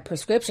pick up my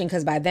prescription,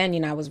 because by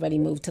then, I was ready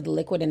to move to the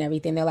liquid and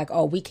everything, they're like,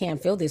 oh, we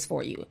can't fill this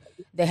for you.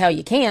 The hell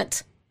you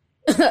can't.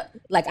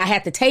 I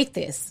had to take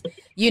this,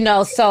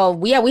 so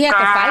we had to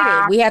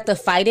fight it. We had to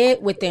fight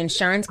it with the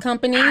insurance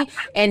company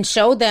and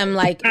show them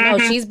no,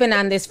 she's been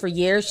on this for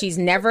years. She's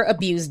never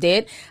abused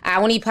it.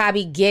 I only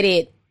probably get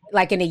it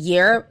in a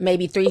year,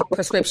 maybe 3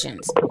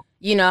 prescriptions.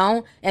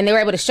 And they were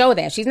able to show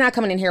that. She's not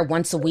coming in here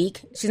once a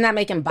week. She's not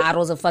making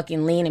bottles of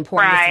fucking lean and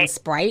pouring this in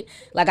Sprite.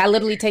 I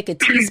literally take a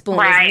teaspoon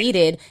as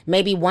needed,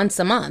 maybe once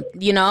a month,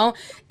 And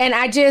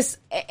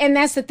and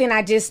that's the thing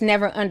I just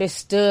never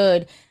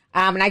understood.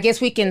 And I guess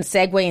we can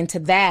segue into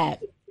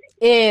that,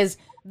 is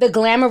the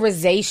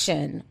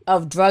glamorization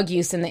of drug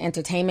use in the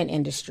entertainment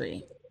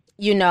industry,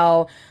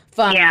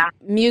 from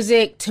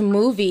music to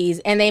movies,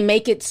 and they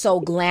make it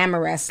so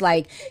glamorous.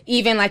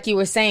 Even like you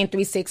were saying,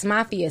 3 6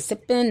 Mafia,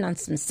 sipping on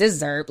some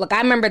scissor.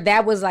 I remember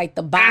that was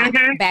the bomb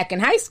back in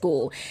high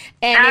school.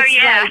 And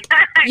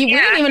we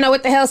didn't even know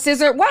what the hell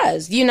scissor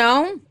was,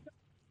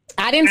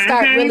 I didn't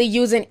start really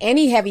using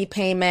any heavy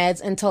pain meds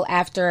until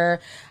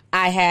after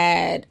I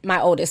had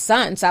my oldest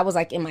son. So I was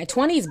in my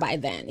 20s by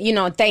then,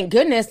 thank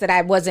goodness that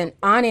I wasn't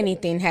on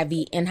anything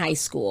heavy in high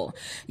school.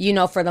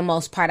 For the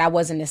most part, I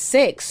wasn't as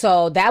sick.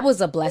 So that was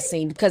a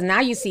blessing, because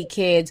now you see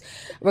kids,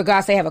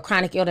 regardless they have a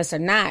chronic illness or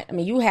not. I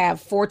mean, you have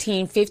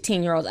 14,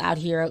 15-year-olds out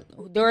here.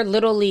 They're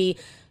literally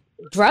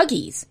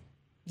druggies.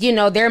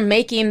 They're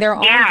making their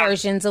own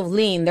versions of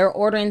lean. They're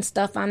ordering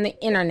stuff on the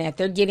internet.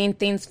 They're getting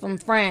things from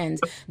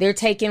friends. They're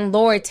taking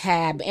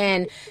Lortab.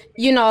 And,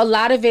 a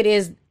lot of it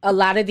is, a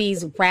lot of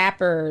these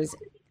rappers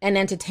and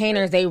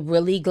entertainers, they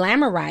really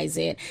glamorize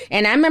it.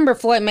 And I remember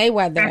Floyd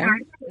Mayweather.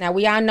 Now,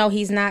 we all know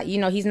he's not,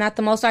 he's not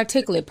the most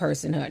articulate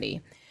person, honey.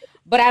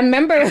 But I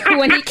remember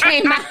when he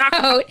came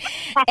out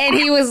and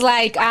he was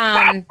like,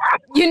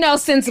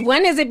 since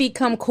when has it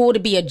become cool to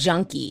be a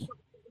junkie?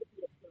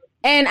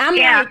 And I'm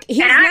he's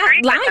not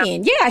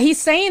lying. Yeah,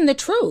 he's saying the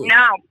truth.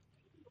 No.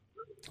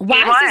 Why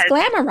is this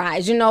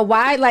glamorized?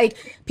 Why,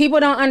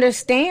 people don't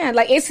understand.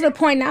 It's to the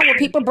point now where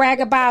people brag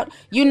about,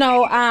 doing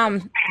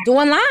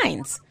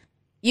lines.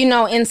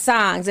 in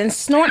songs and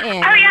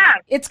snorting. Oh, yeah.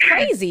 It's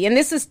crazy. And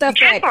this is stuff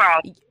Juice that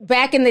WRLD.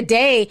 back in the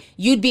day,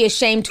 you'd be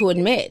ashamed to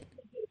admit.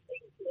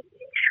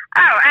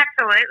 Oh,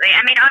 absolutely.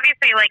 I mean,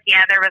 obviously, like,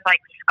 yeah, there was like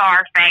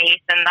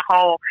Scarface and the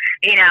whole,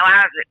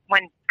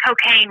 when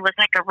cocaine was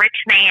like a rich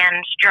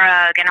man's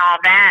drug and all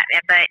that.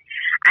 But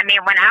I mean,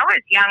 when I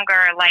was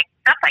younger, like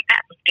stuff like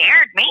that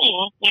scared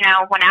me. When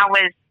I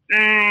was,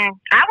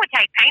 I would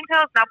take pain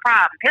pills, no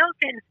problem. Pills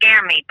didn't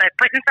scare me, but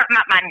putting something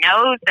up my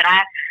nose that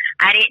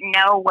I didn't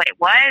know what it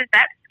was,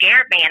 that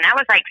scared me. And that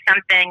was like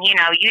something, you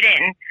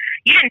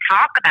didn't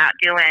talk about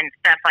doing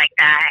stuff like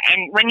that.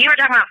 And when you were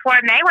talking about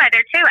Floyd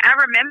Mayweather too, I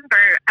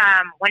remember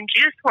when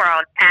Juice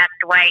WRLD passed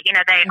away,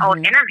 the old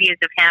interviews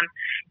of him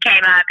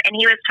came up, and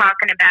he was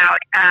talking about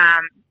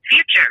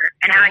Future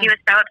and how he was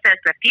so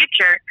obsessed with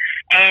Future.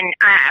 And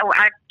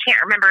I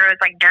can't remember, it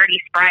was like Dirty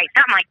Sprite,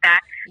 something like that.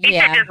 He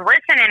said just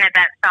listening to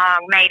that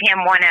song made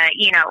him want to,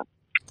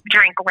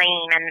 drink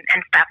lean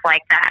and stuff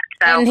like that.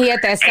 So, and he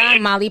had that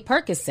song, Molly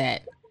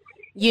Percocet.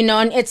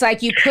 And it's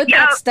like you put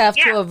that stuff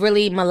to a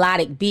really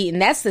melodic beat. And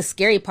that's the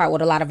scary part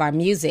with a lot of our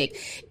music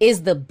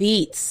is the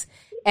beats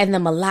and the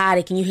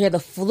melodic, and you hear the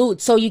flute.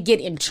 So you get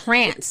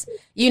entranced.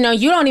 You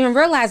don't even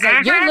realize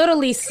that you're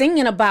literally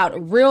singing about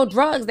real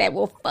drugs that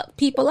will fuck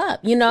people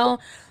up,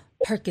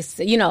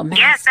 Percocet,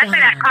 mask that's on,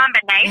 that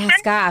combination.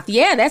 Mask off.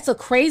 Yeah, that's a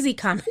crazy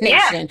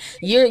combination.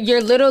 Yeah.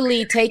 You're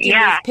literally taking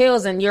these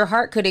pills and your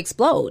heart could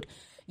explode.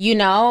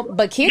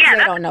 But kids,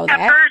 they don't know that.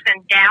 Uppers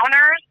and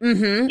downers.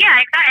 Mm-hmm. Yeah,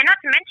 exactly. And not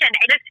to mention,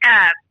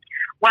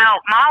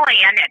 Molly,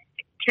 and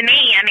to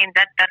me, I mean,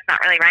 that's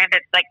not really right,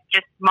 but like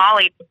just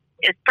Molly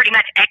is pretty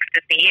much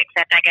ecstasy,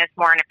 except I guess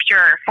more in a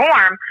purer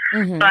form.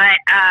 Mm-hmm. But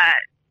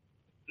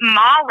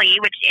Molly,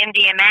 which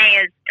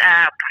MDMA is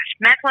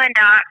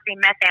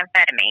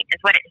methylenedioxymethamphetamine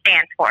is what it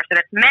stands for. So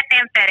that's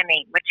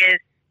methamphetamine, which is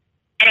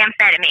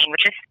amphetamine,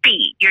 which is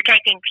speed. You're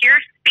taking pure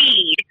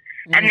speed,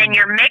 and then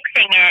you're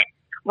mixing it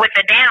with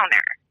a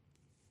downer.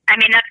 I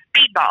mean, that's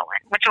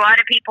speedballing, which a lot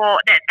of people,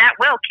 that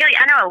will kill you.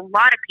 I know a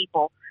lot of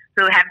people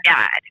who have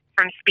died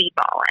from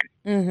speedballing.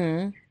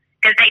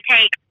 Because they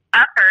take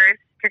uppers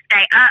to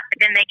stay up, but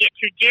then they get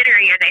too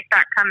jittery or they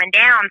start coming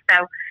down,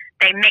 so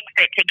they mix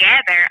it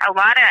together. A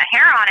lot of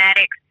heroin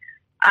addicts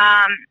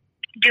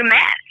do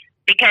meth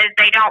because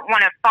they don't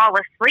want to fall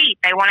asleep.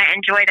 They want to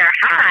enjoy their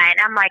high. And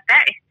I'm like,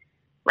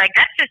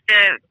 that's just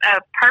a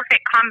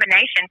perfect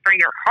combination for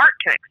your heart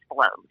to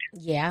explode.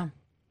 Yeah.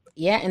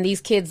 Yeah, and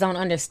these kids don't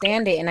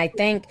understand it. And I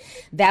think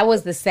that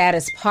was the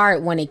saddest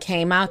part when it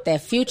came out,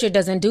 that Future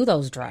doesn't do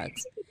those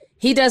drugs.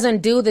 He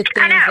doesn't do the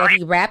things that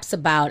he raps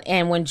about.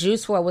 And when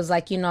Juice WRLD was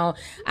like,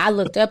 I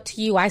looked up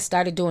to you, I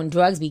started doing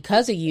drugs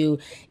because of you,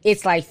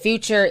 it's like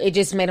Future, it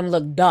just made him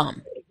look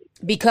dumb.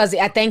 Because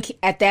I think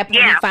at that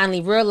point he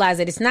finally realized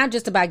that it's not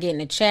just about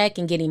getting a check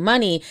and getting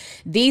money.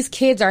 These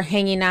kids are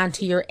hanging on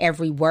to your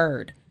every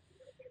word.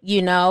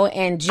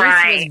 And Juice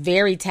was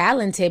very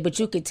talented, but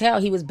you could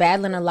tell he was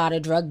battling a lot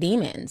of drug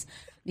demons.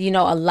 A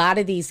lot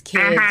of these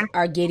kids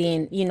are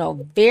getting,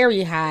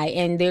 very high,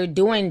 and they're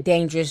doing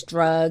dangerous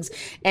drugs.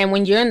 And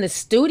when you're in the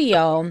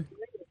studio,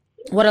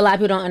 what a lot of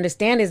people don't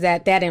understand is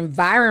that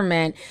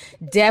environment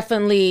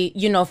definitely,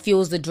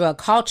 fuels the drug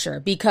culture,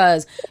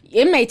 because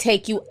it may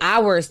take you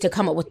hours to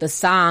come up with a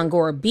song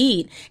or a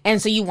beat.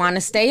 And so you want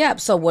to stay up.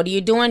 So what are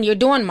you doing? You're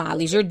doing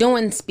mollies, you're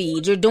doing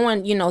speed, you're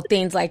doing,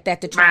 things like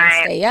that to try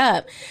and stay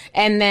up.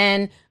 And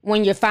then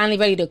when you're finally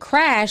ready to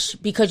crash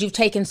because you've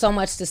taken so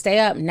much to stay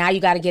up, now you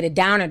got to get a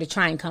downer to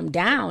try and come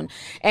down.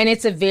 And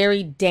it's a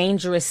very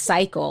dangerous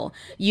cycle,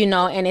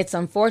 and it's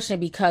unfortunate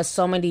because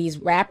so many of these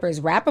rappers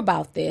rap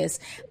about this.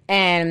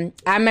 And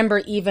I remember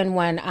even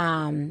when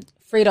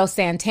Fredo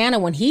Santana,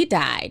 when he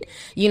died,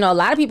 a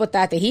lot of people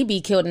thought that he'd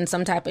be killed in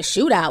some type of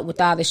shootout with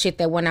all the shit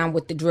that went on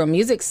with the drill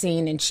music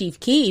scene and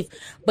Chief Keef.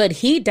 But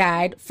he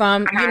died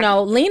from,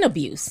 lean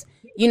abuse,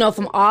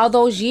 from all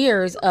those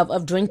years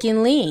of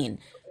drinking lean.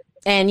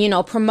 And,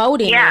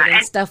 promoting it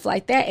and stuff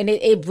like that. And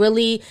it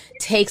really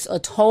takes a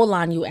toll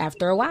on you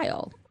after a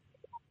while.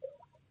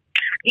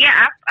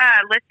 Yeah,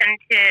 I listened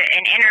to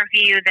an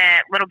interview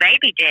that Little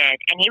Baby did,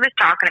 and he was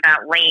talking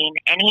about lean.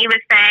 And he was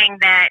saying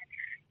that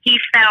he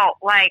felt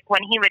like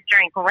when he would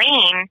drink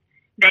lean,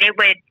 that it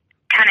would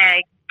kind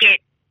of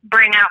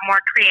bring out more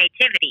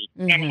creativity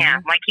in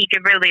him. Like he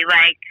could really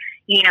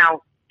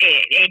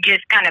it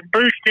just kind of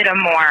boosted him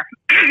more.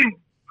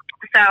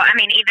 So, I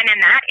mean, even in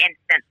that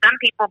instance, some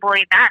people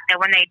believe that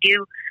when they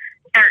do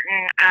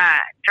certain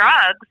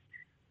drugs,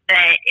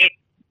 that they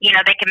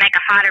can make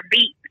a hotter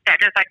beat. So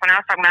just like when I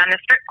was talking about in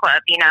the strip club,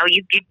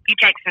 you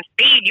take some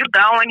speed, you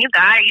going, you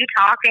got it, you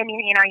talking,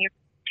 you're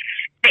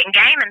spitting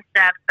game and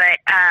stuff. But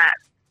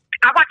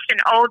I watched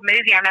an old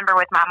movie I remember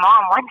with my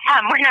mom one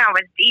time when I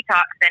was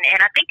detoxing,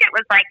 and I think it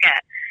was like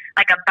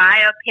a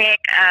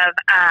biopic of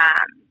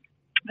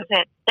was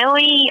it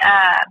Billie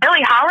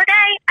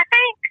Holiday, I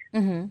think.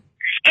 Mm-hmm.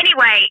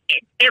 Anyway,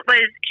 it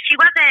was, she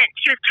was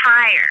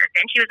tired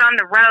and she was on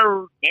the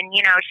road, and,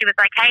 she was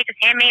like, hey, just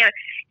hand me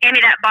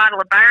that bottle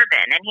of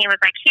bourbon. And he was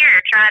like,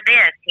 here, try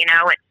this,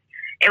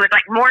 it was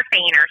like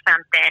morphine or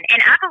something.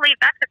 And I believe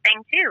that's a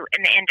thing too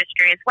in the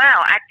industry as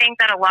well. I think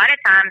that a lot of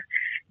times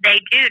they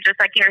do, just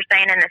like you were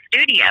saying in the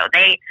studio.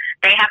 They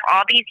have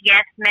all these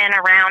yes men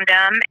around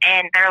them,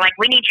 and they're like,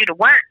 we need you to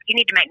work. You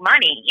need to make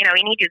money. You know,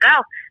 you need to go.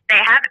 They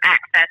have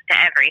access to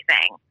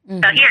everything.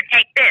 Mm-hmm. So here,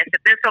 take this.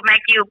 If this will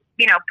make you,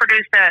 you know,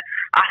 produce a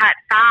hot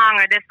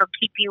song, or this will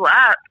keep you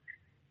up,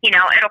 you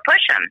know, it'll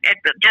push them. It's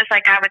just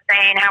like I was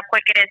saying, how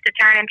quick it is to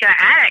turn into an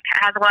addict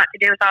has a lot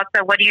to do with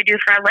also what do you do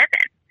for a living.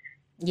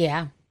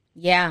 Yeah,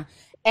 yeah.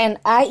 And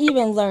I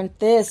even learned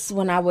this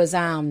when I was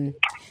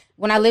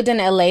when I lived in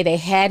LA. They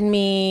had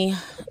me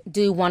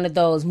do one of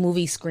those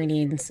movie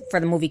screenings for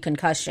the movie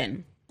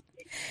Concussion.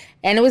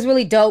 And it was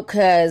really dope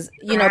because,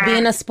 you know,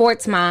 being a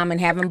sports mom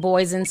and having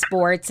boys in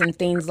sports and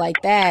things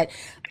like that,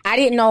 I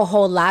didn't know a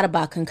whole lot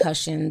about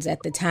concussions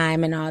at the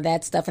time and all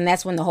that stuff. And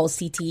that's when the whole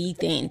CTE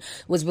thing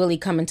was really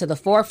coming to the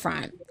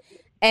forefront.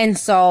 And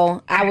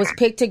so I was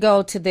picked to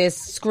go to this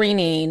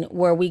screening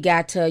where we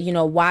got to, you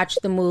know, watch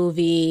the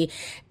movie.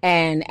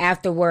 And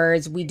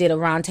afterwards, we did a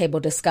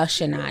roundtable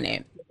discussion on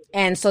it.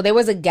 And so there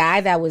was a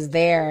guy that was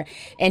there,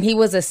 and he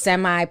was a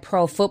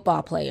semi-pro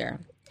football player.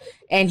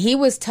 And he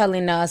was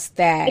telling us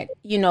that,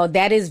 you know,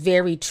 that is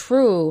very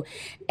true.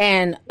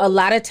 And a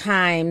lot of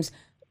times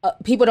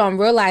people don't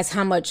realize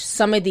how much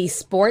some of these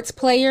sports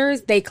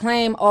players, they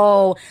claim,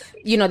 oh,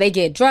 you know, they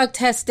get drug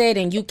tested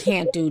and you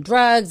can't do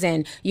drugs.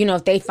 And, you know,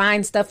 if they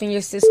find stuff in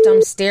your system,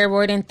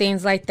 steroid and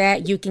things like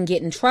that, you can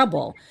get in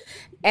trouble.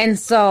 And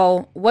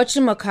so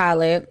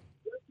whatchamacallit,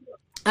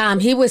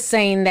 he was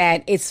saying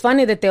that it's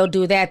funny that they'll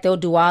do that. They'll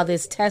do all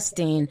this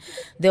testing.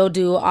 They'll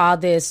do all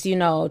this, you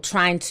know,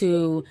 trying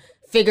to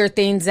figure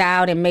things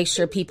out and make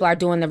sure people are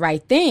doing the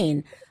right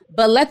thing.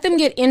 But let them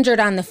get injured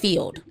on the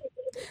field.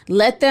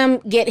 Let them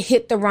get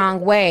hit the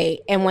wrong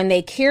way. And when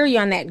they carry you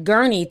on that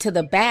gurney to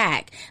the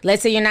back,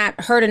 let's say you're not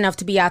hurt enough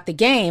to be out the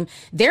game,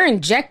 they're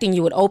injecting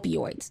you with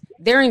opioids.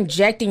 They're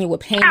injecting you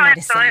with pain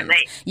medicine.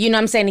 Absolutely. You know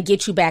what I'm saying? To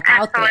get you back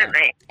out there.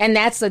 And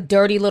that's a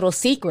dirty little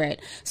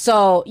secret.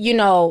 So, you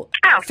know,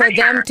 for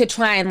them to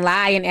try and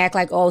lie and act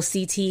like, oh,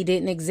 CT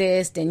didn't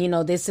exist and, you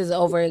know, this is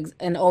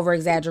an over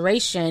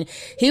exaggeration.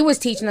 He was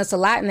teaching us a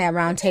lot in that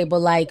round table.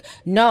 Like,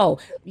 no,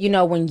 you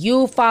know, when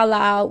you fall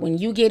out, when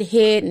you get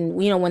hit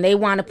and, you know, when they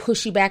want to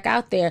push you back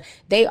out there,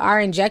 they are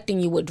injecting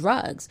you with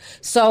drugs.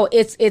 So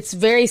it's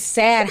very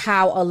sad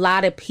how a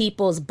lot of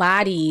people's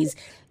bodies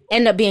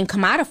end up being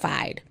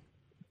commodified.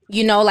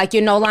 You know, like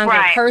you're no longer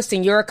a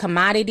person, you're a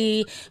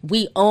commodity.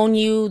 We own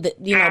you,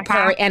 you know,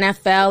 per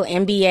NFL,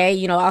 NBA,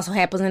 you know, also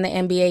happens in the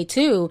NBA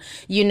too,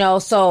 you know,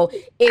 so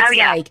it's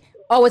like,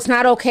 oh, it's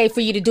not okay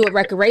for you to do it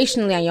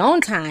recreationally on your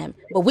own time,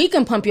 but we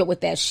can pump you up with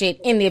that shit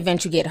in the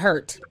event you get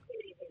hurt.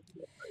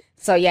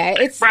 So yeah,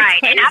 it's right. It's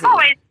crazy. And I've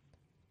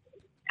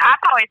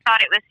always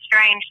thought it was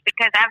strange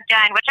because I've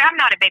done, which I'm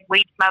not a big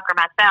weed smoker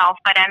myself,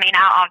 but I mean,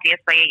 I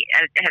obviously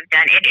have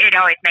done it. It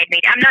always made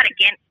me, I'm not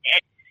against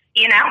it.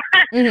 You know,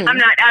 Mm-hmm.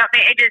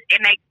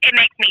 it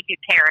makes me too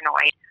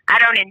paranoid. I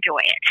don't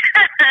enjoy it.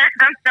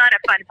 I'm not a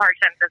fun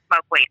person to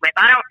smoke weed with.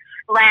 I don't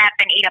laugh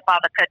and eat up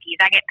all the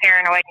cookies. I get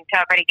paranoid and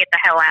tell everybody to get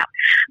the hell out.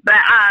 But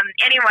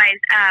anyways,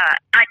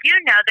 I do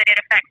know that it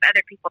affects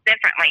other people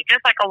differently,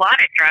 just like a lot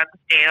of drugs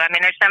do. I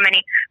mean, there's so many.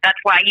 That's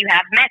why you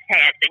have meth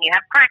heads and you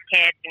have crack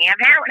heads and you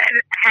have heroin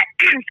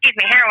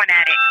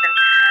addicts and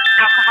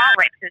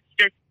alcoholics. It's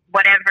just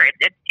whatever.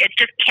 It's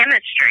just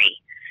chemistry.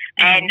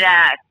 And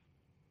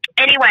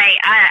anyway,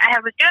 I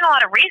was doing a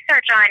lot of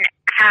research on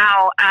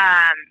how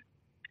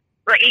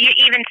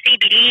even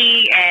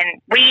CBD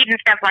and weed and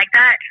stuff like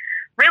that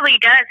really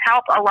does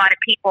help a lot of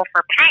people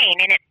for pain,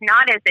 and it's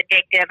not as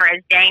addictive or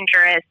as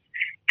dangerous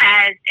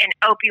as an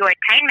opioid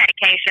pain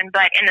medication.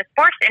 But in the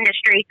sports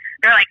industry,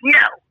 they're like,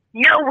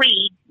 no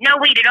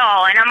weed at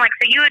all. And I'm like,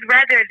 so you would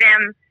rather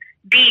them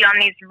be on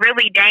these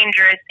really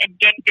dangerous,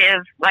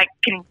 addictive, like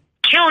can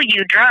kill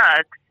you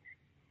drugs,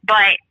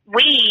 but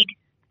weed,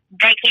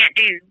 they can't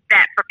do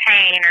that for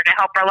pain or to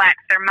help relax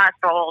their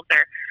muscles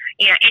or,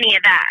 you know, any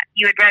of that.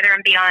 You would rather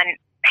them be on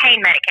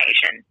pain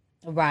medication.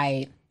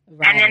 Right.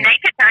 And then they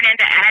could turn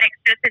into addicts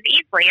just as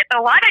easily. It's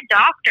a lot of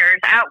doctors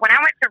out. When I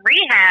went to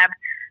rehab,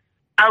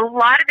 a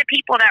lot of the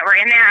people that were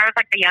in there, I was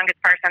like the youngest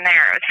person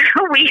there. It was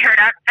so weird.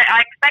 I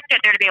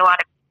expected there to be a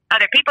lot of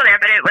other people there,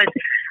 but it was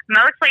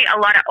mostly a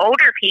lot of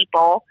older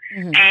people,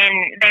 and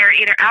they're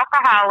either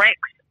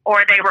alcoholics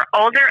or they were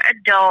older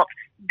adults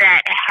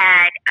that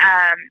had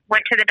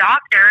went to the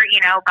doctor, you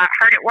know, got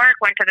hurt at work,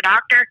 went to the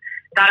doctor,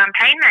 got on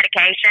pain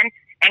medication,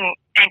 and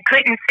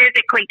couldn't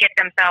physically get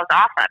themselves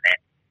off of it.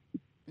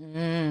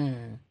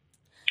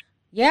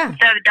 Yeah.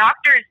 So the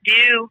doctors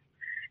do,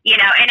 you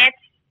know, and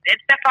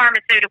it's the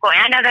pharmaceutical.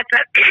 And I know that's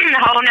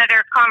a whole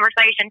nother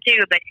conversation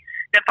too, but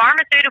the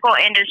pharmaceutical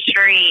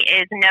industry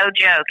is no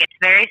joke. It's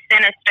very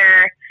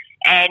sinister.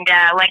 And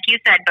like you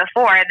said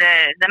before,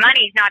 the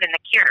money's not in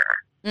the cure.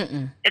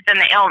 It's in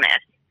the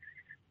illness.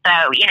 So,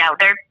 you know,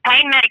 they're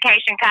pain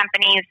medication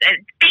companies.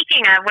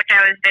 Speaking of, which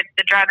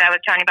the drug I was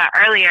telling you about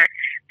earlier,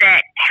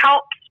 that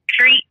helps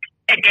treat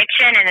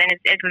addiction and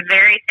is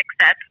very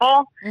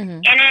successful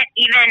in it.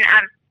 Even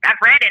I've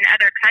read in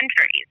other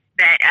countries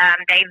that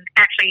they've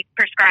actually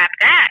prescribed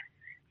that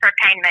for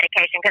pain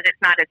medication because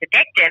it's not as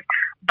addictive.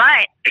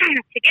 But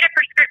to get a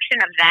prescription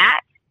of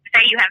that,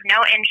 say you have no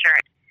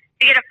insurance,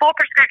 to get a full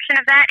prescription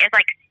of that is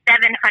like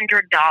 $700.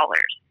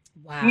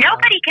 Wow.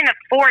 Nobody can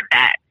afford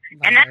that.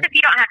 Right. And that's if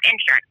you don't have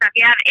insurance. Now, if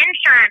you have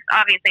insurance,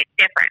 obviously it's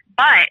different.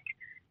 But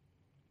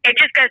it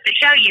just goes to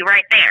show you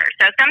right there.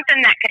 So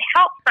something that could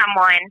help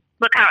someone,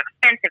 look how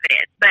expensive it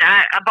is. But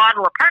a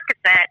bottle of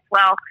Percocet,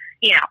 well,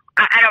 you know,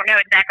 I don't know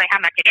exactly how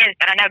much it is,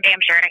 but I know damn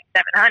sure it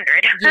ain't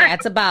 $700. Yeah,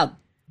 it's about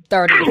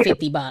 $30 to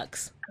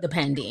 $50,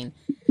 depending.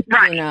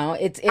 Right. You know,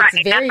 it's right.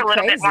 very That's a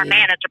little crazy. bit more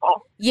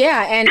manageable.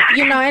 Yeah, and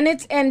you know, and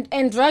it's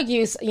and drug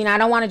use, you know, I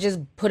don't want to just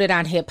put it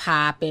on hip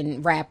hop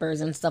and rappers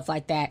and stuff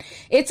like that.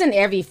 It's in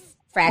every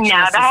fraction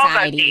of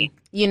society.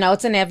 You know,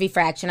 it's in every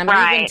fraction. I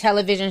mean, even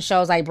television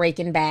shows like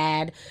Breaking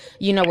Bad,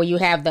 you know, where you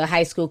have the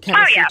high school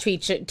chemistry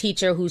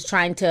teacher who's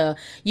trying to,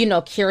 you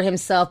know, cure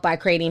himself by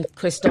creating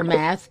crystal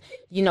meth.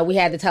 You know, we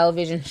had the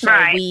television show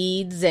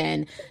Weeds,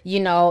 and, you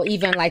know,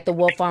 even like The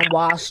Wolf on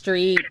Wall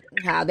Street,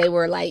 how they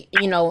were like,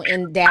 you know,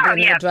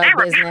 dabbling in the drug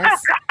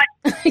business.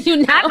 You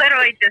know? I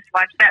literally just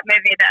watched that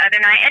movie the other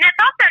night. And it's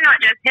also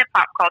not just hip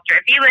hop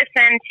culture. If you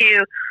listen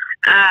to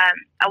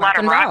a lot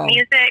of rock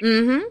music,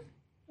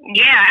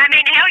 yeah, I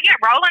mean, hell yeah,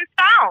 Rolling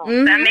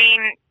Stones. I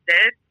mean,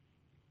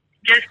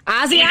 just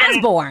Ozzy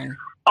Osbourne.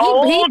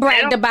 He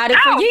bragged about it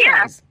for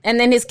years. Yeah. And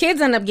then his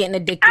kids end up getting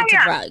addicted to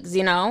drugs,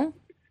 you know?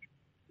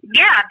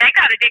 Yeah, they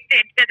got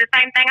addicted to the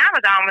same thing I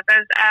was on with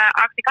those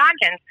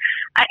OxyContins.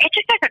 It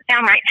just doesn't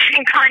sound right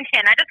saying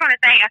content. I just want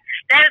to say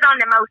that is on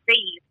the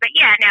OCs. But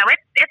yeah, no,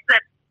 it's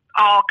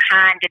all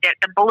kinds of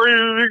the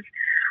blues,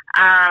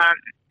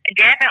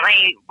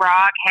 definitely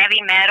rock,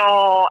 heavy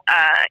metal,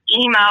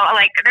 emo.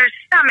 Like, there's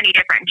so many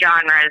different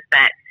genres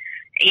that,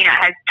 you know,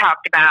 has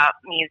talked about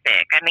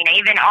music. I mean,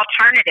 even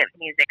alternative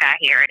music, I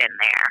hear it in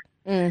there.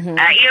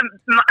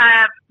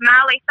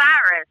 Miley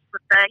Cyrus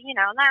with the, you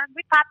know,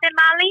 we popped in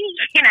Miley,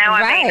 you know.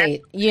 Right. I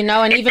mean, you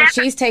know, and even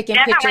she's taking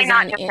pictures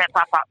not on just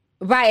hip-hop.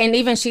 Right, and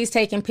even she's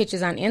taking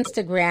pictures on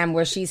Instagram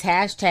where she's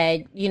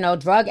hashtag, you know,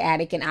 drug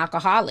addict and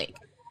alcoholic.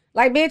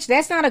 Like, bitch,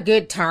 that's not a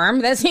good term.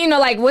 That's, you know,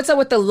 like, what's up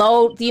with the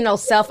low, you know,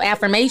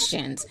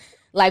 self-affirmations?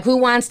 Like, who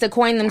wants to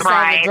coin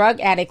themselves a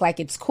drug addict like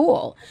it's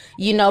cool?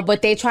 You know,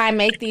 but they try and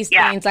make these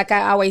things, like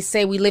I always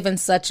say, we live in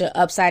such an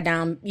upside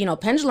down, you know,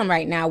 pendulum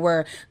right now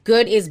where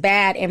good is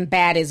bad and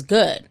bad is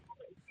good.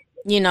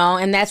 You know,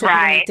 and that's what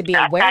we need to be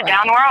aware of.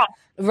 Down world.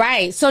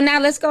 Right. So now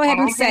let's go ahead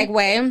and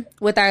segue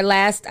with our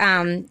last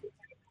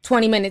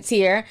 20 minutes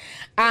here.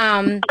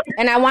 And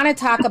I want to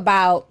talk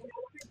about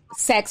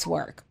sex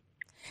work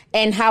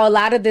and how a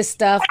lot of this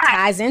stuff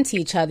ties into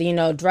each other, you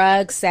know,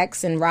 drugs,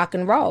 sex, and rock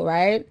and roll,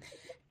 right?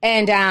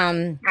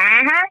 And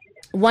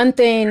one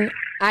thing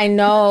I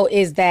know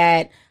is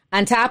that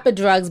on top of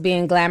drugs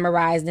being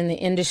glamorized in the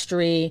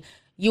industry,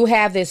 you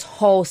have this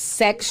whole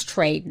sex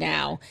trade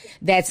now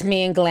that's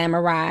being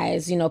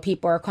glamorized. You know,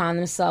 people are calling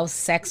themselves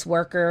sex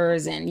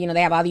workers, and, you know,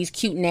 they have all these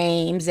cute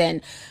names.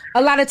 And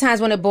a lot of times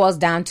when it boils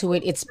down to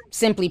it, it's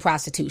simply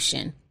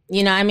prostitution.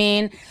 You know what I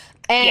mean?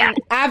 And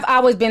I've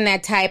always been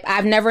that type.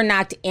 I've never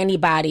knocked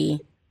anybody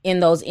in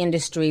those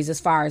industries as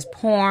far as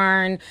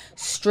porn,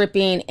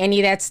 stripping, any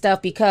of that stuff,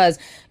 because,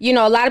 you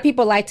know, a lot of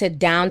people like to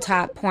down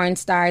talk porn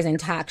stars and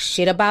talk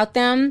shit about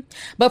them.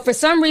 But for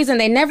some reason,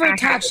 they never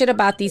talk shit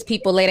about these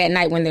people late at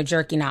night when they're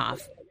jerking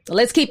off.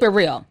 Let's keep it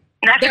real.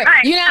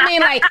 You know what I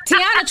mean? Like,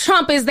 Tiana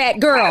Trump is that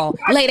girl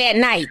late at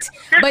night.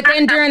 But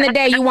then during the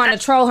day, you want to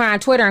troll her on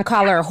Twitter and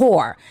call her a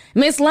whore.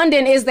 Miss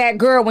London is that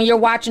girl when you're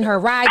watching her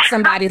ride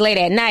somebody late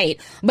at night.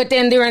 But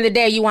then during the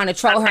day, you want to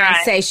troll her and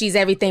say she's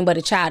everything but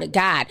a child of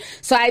God.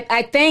 So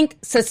I think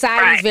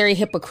society is very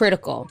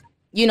hypocritical.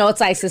 You know, it's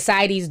like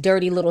society's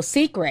dirty little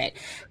secret.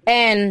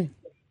 And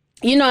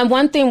you know, and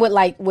one thing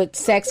with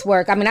sex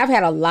work, I mean, I've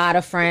had a lot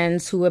of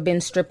friends who have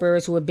been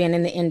strippers, who have been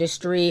in the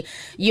industry,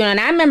 you know, and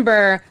I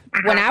remember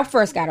when I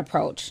first got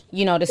approached,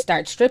 you know, to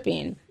start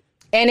stripping.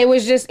 And it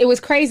was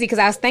crazy because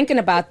I was thinking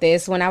about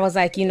this when I was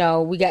like, you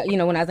know, when I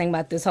was thinking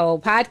about this whole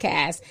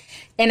podcast.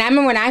 And I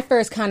remember when I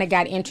first kind of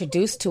got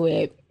introduced to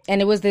it,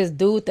 and it was this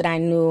dude that I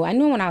knew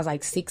when I was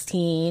like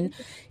 16,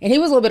 and he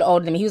was a little bit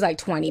older than me. He was like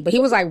 20, but he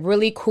was like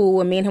really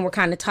cool, and me and him were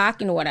kind of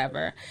talking or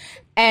whatever.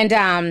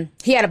 And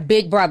he had a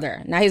big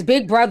brother. Now, his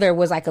big brother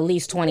was like at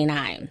least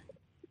 29.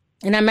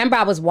 And I remember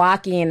I was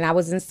walking, and I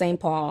was in St.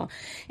 Paul,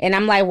 and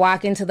I'm like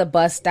walking to the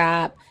bus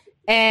stop.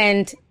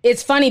 And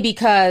it's funny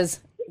because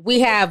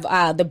we have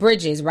the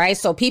bridges, right?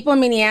 So people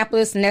in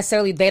Minneapolis,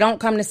 necessarily, they don't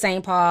come to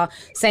St. Paul.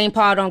 St.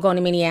 Paul don't go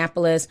to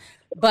Minneapolis.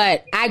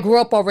 But I grew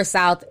up over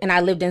South, and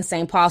I lived in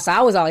St. Paul, so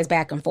I was always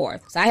back and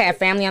forth. So I had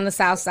family on the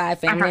South side,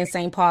 family in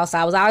St. Paul. So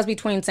I was always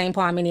between St.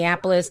 Paul and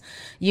Minneapolis,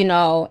 you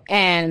know,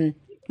 and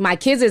my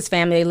kids'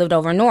 family lived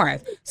over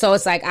north. So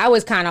it's like I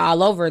was kind of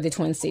all over the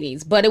Twin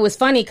Cities. But it was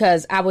funny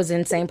because I was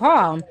in St.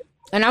 Paul,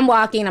 and I'm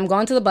walking, I'm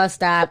going to the bus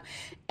stop.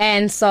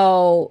 And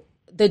so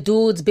the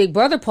dude's big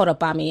brother pulled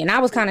up on me, and I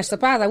was kind of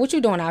surprised, like, what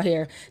you doing out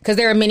here? Because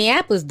they're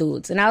Minneapolis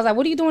dudes. And I was like,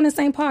 what are you doing in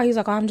St. Paul? He's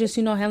like, oh, I'm just,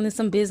 handling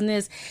some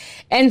business.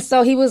 And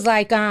so he was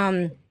like,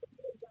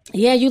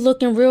 yeah, you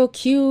looking real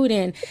cute.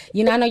 And,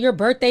 I know your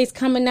birthday's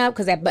coming up,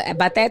 because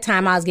about that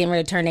time I was getting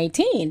ready to turn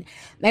 18.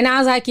 And I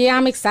was like, yeah,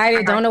 I'm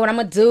excited. Don't know what I'm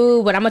going to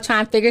do, but I'm going to try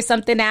and figure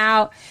something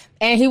out.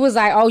 And he was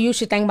like, oh, you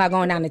should think about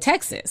going down to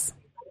Texas.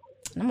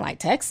 And I'm like,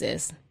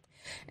 Texas?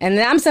 And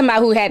then I'm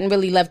somebody who hadn't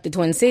really left the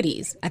Twin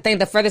Cities. I think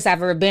the furthest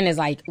I've ever been is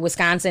like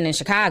Wisconsin and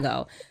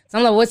Chicago. So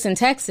I'm like, what's in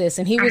Texas?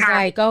 And he was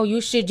like, oh, you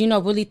should,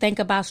 really think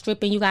about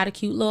stripping. You got a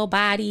cute little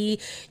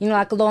body,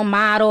 like a little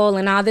model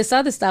and all this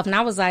other stuff. And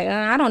I was like,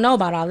 I don't know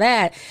about all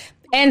that.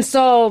 And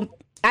so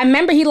I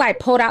remember he like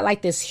pulled out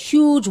like this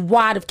huge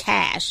wad of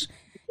cash,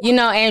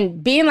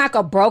 and being like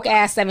a broke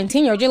ass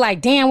 17-year-old, you're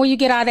like, damn, where you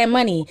get all that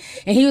money?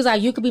 And he was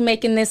like, you could be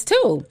making this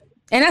too.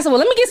 And I said, well,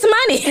 let me get some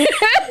money.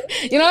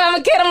 I'm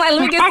a kid. I'm like,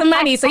 let me get some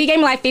money. So he gave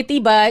me like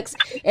 $50.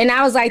 And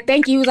I was like,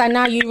 thank you. He was like,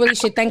 no, you really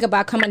should think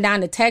about coming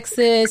down to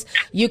Texas.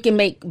 You can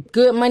make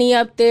good money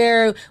up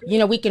there.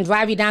 We can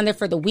drive you down there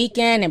for the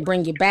weekend and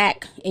bring you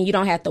back, and you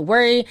don't have to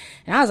worry.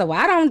 And I was like,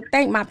 well, I don't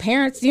think my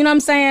parents, what I'm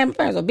saying? My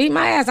parents will beat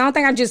my ass. I don't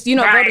think I just,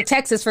 go to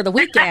Texas for the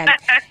weekend.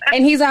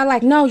 And he's all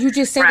like, no, you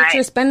just say that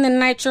you're spending the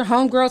night at your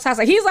homegirl's house.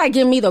 Like, he's like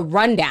giving me the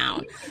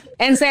rundown.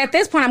 And so at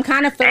this point, I'm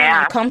kind of feeling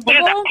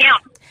uncomfortable.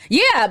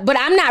 Yeah, but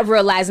I'm not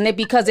realizing it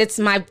because it's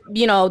my,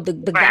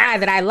 the guy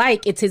that I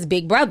like, it's his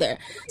big brother.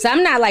 So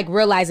I'm not like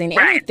realizing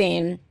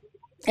anything.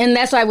 And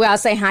that's why I'll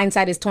say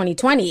hindsight is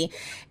 20/20.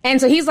 And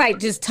so he's like,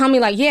 just tell me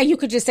like, yeah, you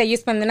could just say you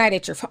spend the night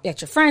at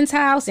your friend's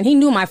house. And he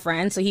knew my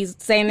friends, so he's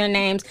saying their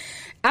names.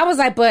 I was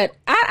like, but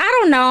I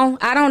don't know.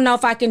 I don't know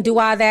if I can do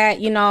all that,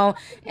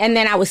 And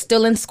then I was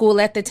still in school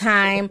at the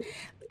time.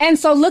 And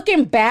so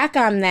looking back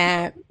on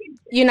that,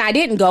 I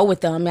didn't go with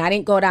them. I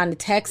didn't go down to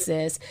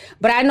Texas.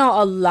 But I know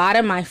a lot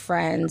of my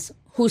friends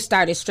who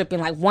started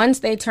stripping, like once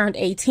they turned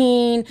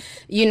 18,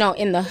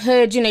 in the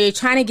hood, you're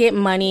trying to get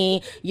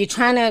money. You're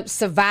trying to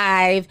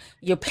survive.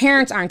 Your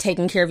parents aren't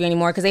taking care of you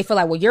anymore because they feel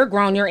like, well, you're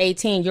grown, you're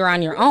 18, you're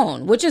on your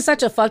own, which is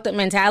such a fucked up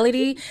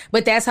mentality.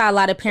 But that's how a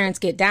lot of parents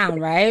get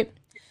down, right?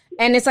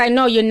 And it's like,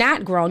 no, you're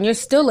not grown. You're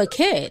still a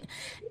kid.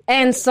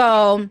 And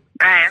so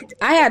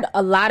I had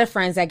a lot of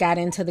friends that got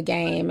into the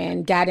game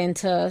and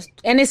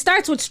it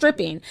starts with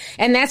stripping.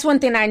 And that's one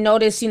thing I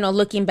noticed,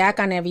 looking back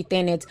on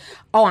everything, it's,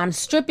 oh, I'm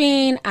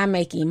stripping, I'm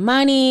making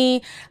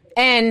money.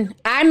 And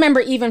I remember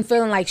even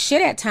feeling like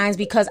shit at times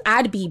because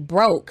I'd be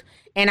broke.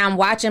 And I'm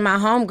watching my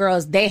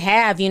homegirls, they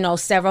have,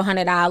 several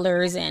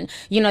 $100s and,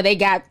 they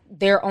got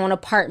their own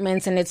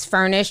apartments and it's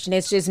furnished and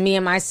it's just me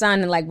and my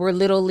son. And like,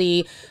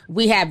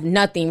 we have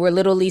nothing. We're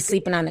literally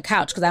sleeping on the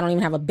couch because I don't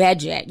even have a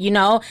bed yet,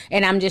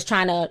 and I'm just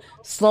trying to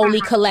slowly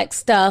collect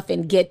stuff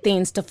and get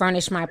things to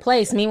furnish my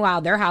place.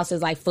 Meanwhile, their house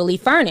is like fully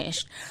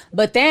furnished.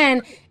 But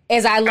then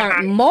as I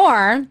learned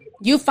more,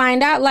 you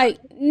find out like,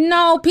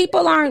 no,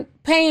 people aren't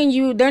paying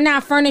you. They're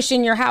not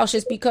furnishing your house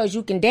just because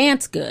you can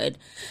dance good.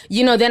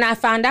 Then I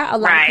found out a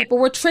lot of people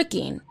were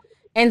tricking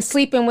and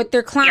sleeping with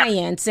their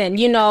clients and,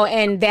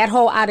 and that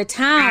whole out of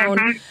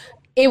town.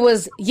 It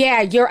was,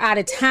 you're out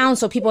of town.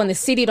 So people in the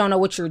city don't know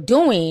what you're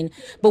doing.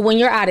 But when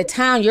you're out of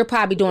town, you're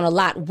probably doing a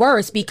lot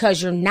worse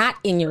because you're not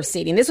in your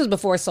city. And this was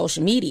before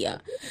social media.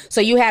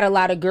 So you had a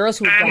lot of girls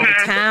who were out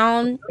of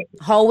town,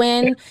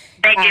 hoeing.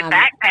 They get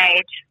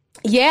Backpage.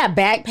 Yeah,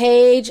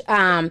 Backpage.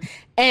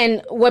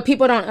 And what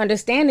people don't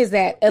understand is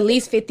that at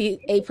least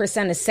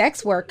 58% of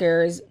sex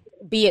workers,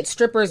 be it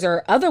strippers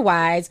or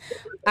otherwise,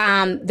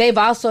 they've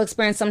also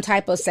experienced some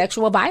type of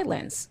sexual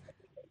violence.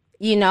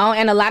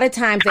 And a lot of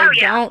times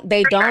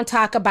they don't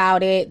talk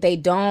about it. They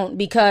don't,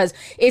 because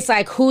it's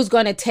like, who's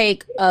going to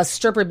take a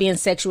stripper being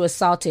sexually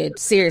assaulted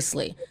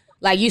seriously?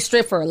 Like, you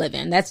strip for a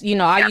living. That's,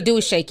 all you do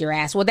is shake your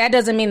ass. Well, that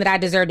doesn't mean that I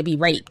deserve to be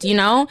raped,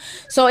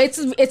 So it's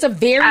a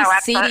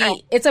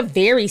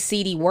very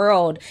seedy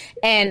world.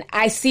 And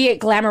I see it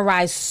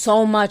glamorized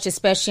so much,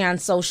 especially on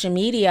social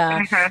media.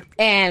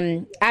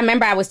 And I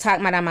remember I was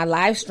talking about on my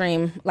live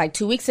stream like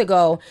 2 weeks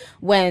ago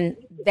when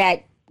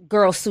that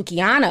girl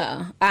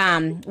Sukiana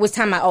was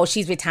talking about,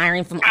 she's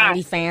retiring from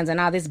OnlyFans and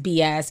all this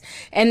BS.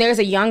 And there's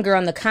a young girl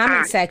in the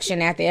comment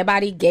section after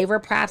everybody gave her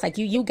props, like,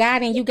 you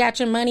got it, you got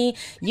your money,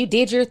 you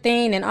did your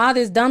thing, and all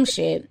this dumb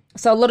shit.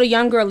 So a little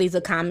young girl leaves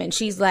a comment.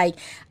 She's like,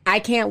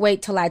 I can't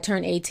wait till I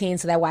turn 18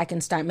 so that way I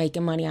can start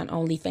making money on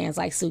OnlyFans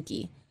like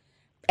Suki.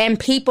 And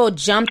people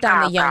jumped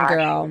on the young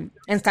girl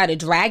and started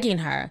dragging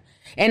her.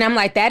 And I'm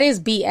like, that is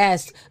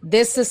BS.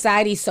 This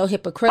society is so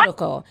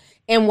hypocritical.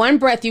 In one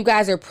breath, you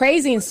guys are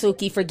praising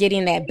Suki for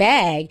getting that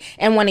bag.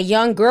 And when a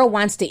young girl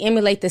wants to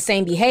emulate the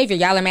same behavior,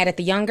 y'all are mad at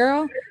the young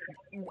girl?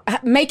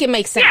 Make it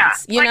make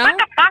sense, you know? What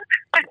the fuck?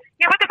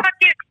 What the fuck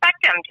do you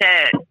expect them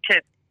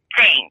to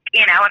think,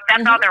 if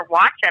that's all they're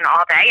watching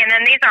all day? And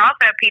then these are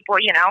also people,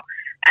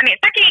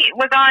 Suki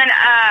was on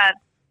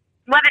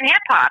Love and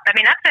Hip Hop. I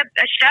mean, that's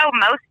a show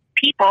most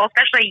people,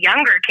 especially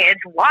younger kids,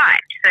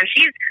 watch. So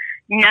she's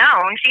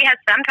known. She has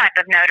some type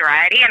of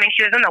notoriety. I mean,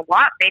 she was in the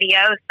WAP video,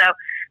 so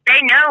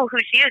they know who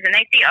she is, and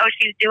they see, oh,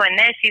 she's doing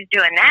this, she's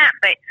doing that.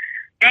 But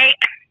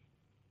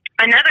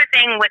another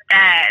thing with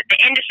the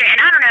industry,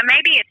 and I don't know,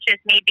 maybe it's just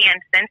me being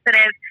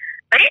sensitive,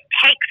 but it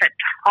takes a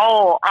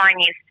toll on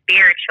you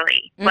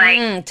spiritually.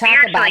 Like,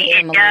 talk about it,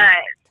 Emily. It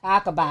does.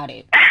 Talk about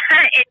it.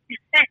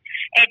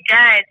 It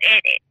does.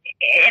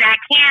 And I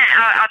can't.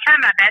 I'll try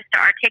my best to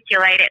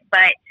articulate it,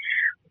 but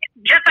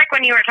just like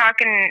when you were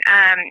talking,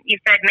 you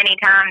said many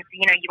times,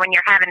 when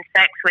you're having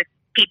sex with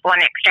people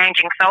and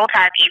exchanging soul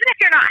ties, even if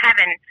you're not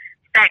having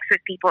sex with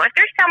people, if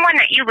there's someone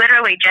that you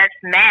literally just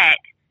met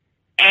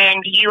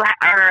and you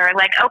are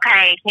like,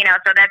 okay,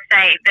 so let's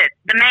say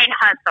the main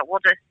hustle,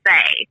 we'll just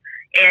say,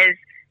 is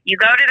you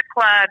go to the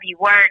club, you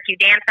work, you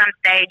dance on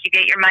stage, you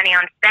get your money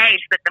on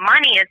stage, but the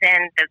money is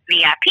in the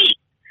VIP.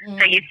 Mm-hmm.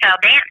 So you sell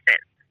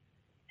dances.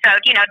 So,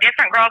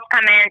 different girls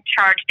come in,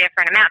 charge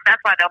different amounts.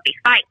 That's why they'll be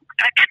fighting.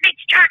 Like, that bitch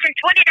charging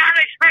 $20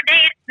 for a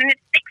dance and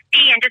it's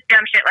 $60 and just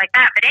dumb shit like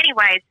that. But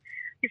anyways,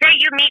 you say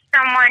you meet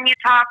someone, you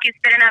talk, you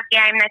spit enough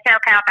game, they say,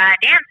 okay, I'll buy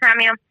a dance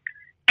from you.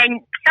 And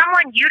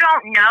someone you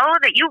don't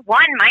know that you,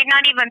 one, might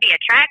not even be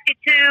attracted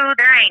to,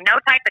 there ain't no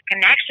type of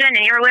connection,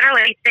 and you're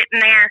literally sitting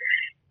there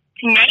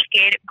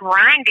naked,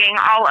 grinding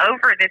all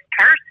over this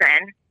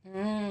person.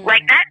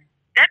 Like,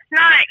 that's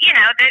not,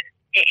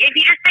 if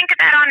you just think of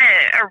that on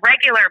a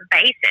regular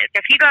basis,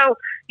 if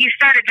you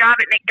start a job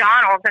at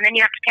McDonald's and then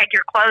you have to take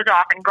your clothes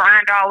off and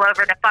grind all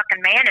over the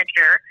fucking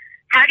manager,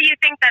 how do you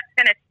think that's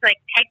going to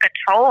take a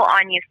toll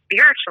on you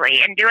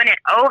spiritually? And doing it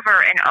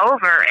over and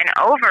over and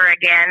over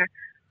again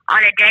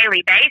on a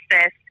daily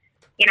basis,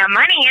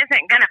 money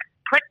isn't going to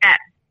put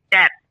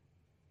that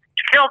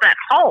fill that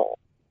hole.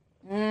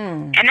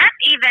 And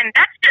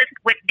that's just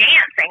with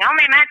dancing.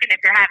 Only imagine if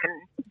you're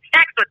having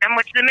sex with them,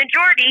 which the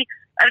majority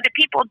of the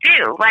people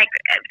do. Like,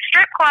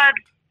 strip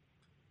clubs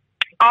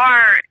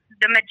are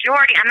the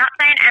majority. I'm not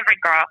saying every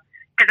girl,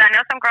 because I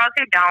know some girls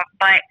who don't,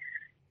 but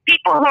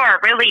people who are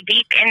really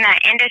deep in that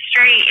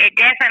industry, it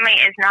definitely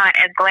is not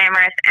as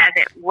glamorous as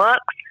it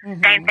looks.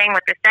 Mm-hmm. Same thing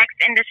with the sex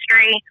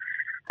industry.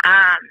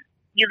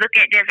 You look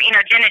at,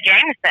 Jenna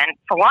Jameson,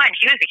 for one,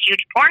 she was a huge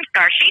porn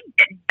star. She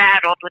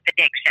battled with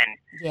addiction.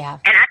 Yeah.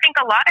 And I think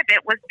a lot of it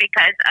was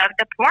because of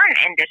the porn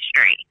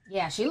industry.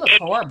 Yeah, she looks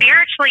horrible. It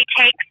spiritually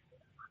takes...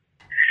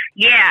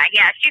 Yeah.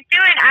 She's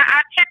doing...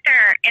 I checked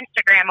her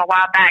Instagram a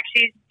while back.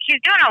 She's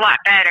doing a lot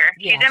better.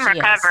 Yeah, she's in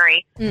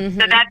recovery. Mm-hmm.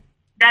 So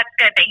that's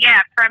good. But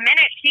yeah, for a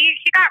minute, she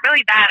got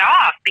really bad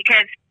off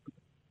because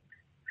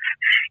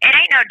it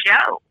ain't no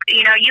joke.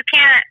 You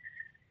can't...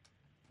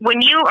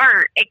 When you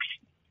are...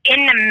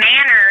 in the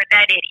manner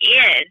that it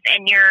is,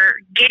 and you're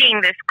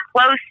getting this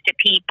close to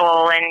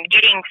people and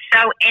getting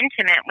so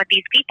intimate with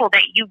these people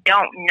that you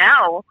don't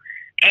know,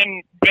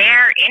 and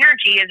their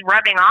energy is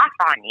rubbing off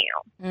on you.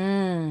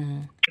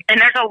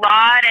 And there's a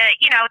lot of,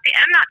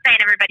 I'm not saying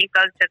everybody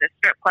goes to the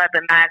strip club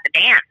and buys a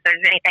dance. There's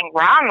anything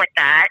wrong with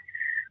that,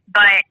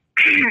 but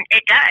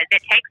it does.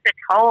 It takes a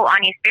toll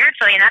on you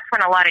spiritually, and that's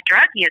when a lot of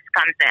drug use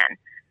comes in,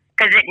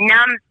 because it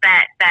numbs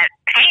that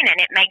pain,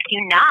 and it makes you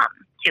numb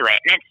to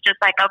it. And it's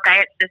just like, okay,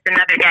 it's just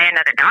another day,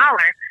 another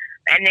dollar.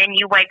 And then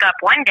you wake up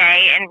one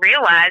day and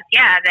realize,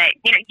 that,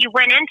 you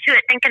went into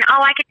it thinking,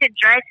 oh, I get to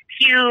dress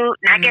cute,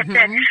 and I get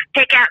to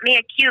pick out me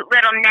a cute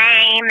little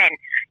name, and,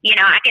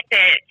 I get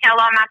to tell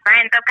all my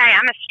friends, okay,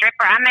 I'm a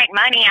stripper, I make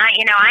money, I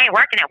ain't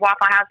working at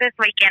Waffle House this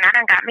weekend, I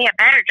done got me a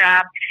better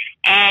job.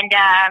 And,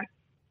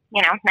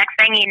 next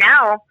thing you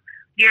know,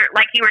 you're,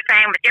 like you were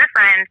saying with your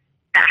friends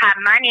that have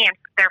money and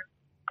their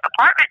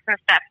apartments and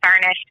stuff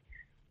furnished,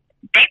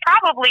 they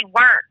probably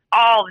weren't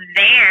all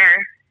there.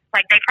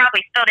 Like, they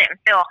probably still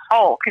didn't feel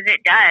whole, because it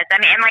does. I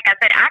mean, and like I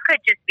said, I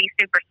could just be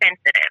super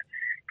sensitive,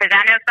 because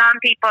I know some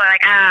people are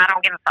like, I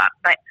don't give a fuck.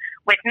 But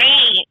with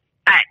me,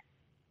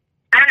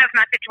 I don't know if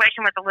my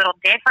situation was a little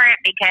different,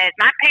 because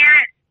my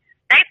parents,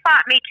 they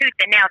fought me tooth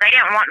and nail. They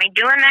didn't want me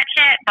doing that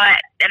shit,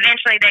 but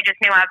eventually they just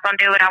knew I was going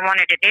to do what I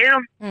wanted to do.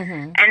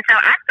 And so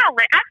I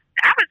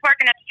was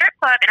working at the strip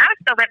club, and I was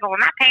still living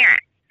with my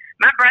parents.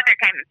 My brother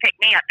came and picked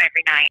me up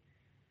every night.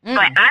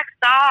 But I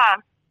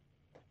saw,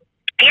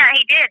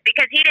 he did,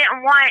 because he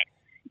didn't want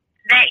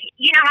that,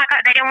 how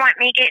they didn't want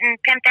me getting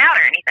pimped out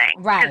or anything.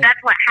 Right. Because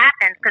that's what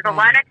happens, because a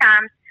lot of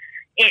times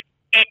it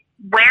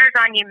wears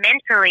on you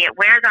mentally, it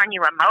wears on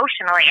you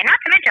emotionally, and not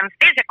to mention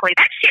physically.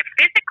 That shit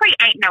physically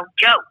ain't no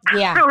joke.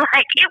 Yeah.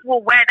 Like, it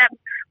will wear that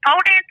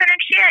pole dancing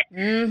and shit.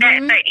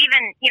 But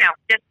even,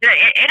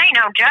 it ain't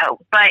no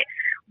joke. But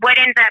what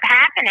ends up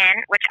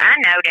happening, which I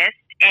noticed,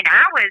 and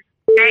I was,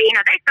 they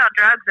sell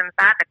drugs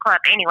inside the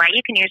club anyway.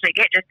 You can usually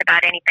get just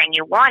about anything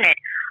you wanted.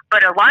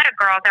 But a lot of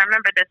girls, I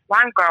remember this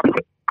one girl,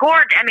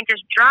 gorgeous,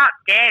 just drop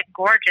dead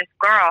gorgeous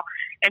girl.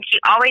 And she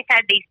always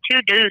had these two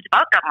dudes,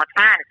 both of them was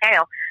fine as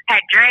hell,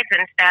 had dreads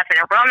and stuff,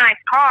 and a real nice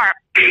car,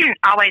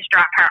 always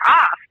dropped her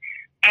off.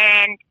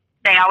 And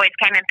they always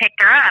came and picked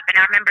her up. And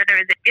I remember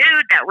there was a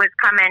dude that was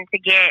coming to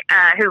get,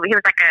 he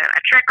was like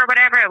a trick or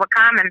whatever, it would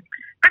come and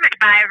pretty much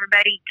buy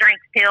everybody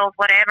drinks, pills,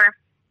 whatever.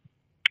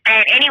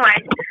 And anyway,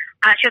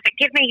 she was like,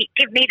 give me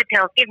the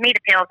pills.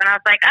 And I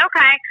was like,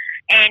 okay.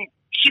 And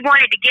she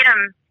wanted to get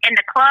them in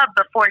the club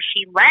before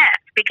she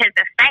left, because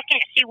the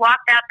second she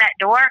walked out that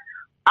door,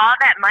 all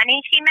that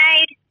money she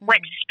made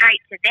went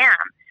straight to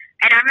them.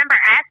 And I remember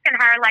asking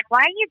her, like,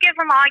 why do you give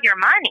them all your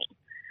money?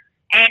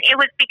 And it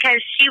was because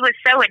she was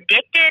so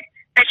addicted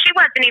that she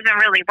wasn't even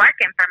really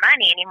working for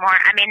money anymore.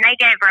 I mean, they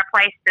gave her a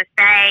place to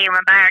stay and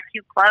would buy her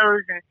cute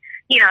clothes and,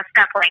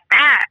 stuff like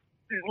that,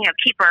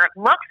 keep her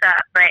looks up.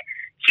 But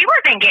she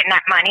wasn't getting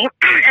that money.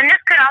 And this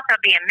could also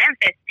be in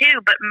Memphis, too.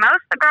 But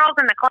most of the girls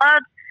in the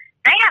clubs,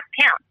 they have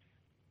pimps.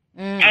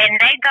 And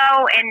they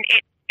go, and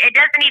it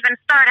doesn't even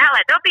start out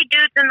like, there'll be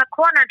dudes in the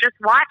corner just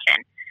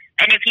watching.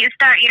 And if you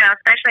start,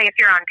 especially if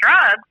you're on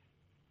drugs,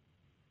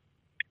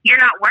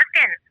 you're not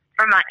working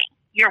for money.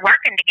 You're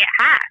working to get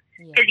high.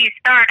 Because you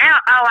start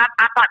out,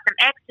 I bought some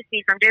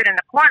ecstasy from dude in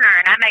the corner,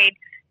 and I made,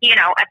 $1,000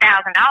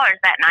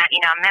 that night.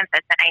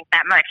 Memphis, that ain't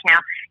that much. Now,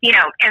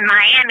 in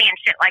Miami and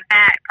shit like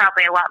that,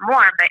 probably a lot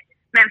more. But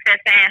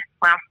Memphis,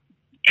 well,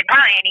 it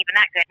probably ain't even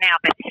that good now.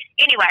 But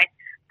anyway,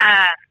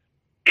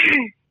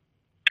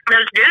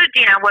 those dudes,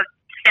 would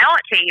sell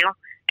it to you.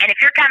 And if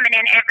you're coming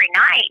in every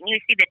night and you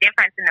see the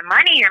difference in the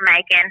money you're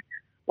making,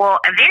 well,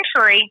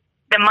 eventually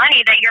the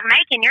money that you're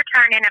making, you're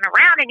turning it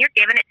around and you're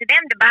giving it to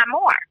them to buy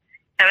more.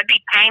 So it'd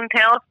be pain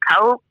pills,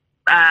 coke,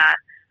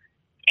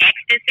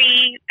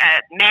 ecstasy,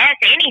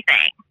 meth,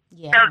 anything.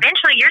 Yeah. So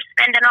eventually you're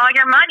spending all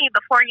your money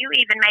before you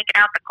even make it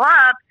out the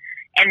club.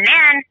 And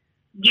then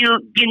you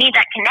need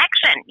that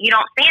connection. You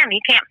don't see them.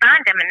 You can't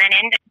find them. And then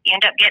you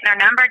end up getting their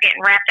number,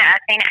 getting wrapped up.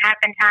 I've seen it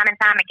happen time and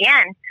time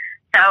again.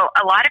 So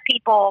a lot of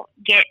people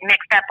get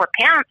mixed up with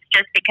pimps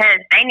just because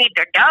they need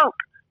their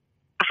dope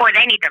before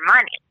they need their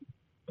money.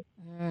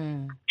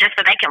 Just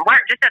so they can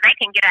work, just so they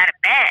can get out of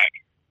bed.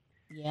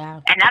 Yeah.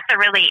 And that's a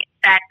really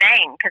sad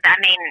thing because, I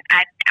mean,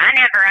 I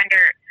never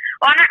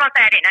well, I'm not going to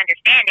say I didn't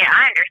understand it.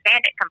 I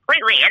understand it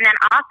completely. And then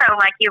also,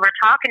 like you were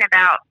talking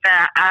about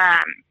the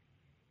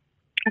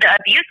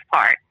abuse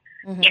part.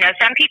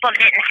 Some people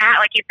didn't have,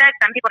 like you said,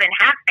 some people didn't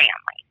have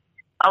families.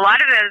 A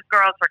lot of those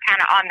girls were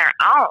kind of on their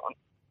own.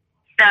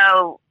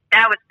 So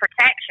that was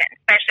protection,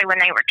 especially when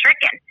they were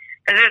tricking.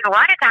 Because there's a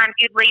lot of times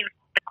you'd leave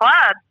the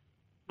club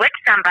with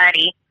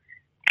somebody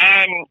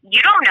and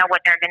you don't know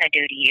what they're going to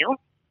do to you.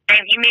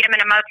 If you meet them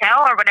in a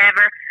motel or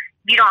whatever,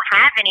 you don't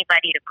have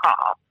anybody to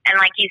call. And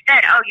like you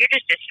said, oh, you're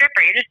just a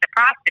stripper, you're just a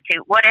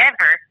prostitute,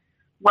 whatever.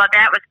 Well,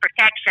 that was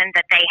protection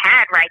that they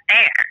had right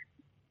there.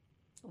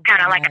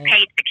 Kind of like a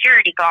paid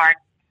security guard.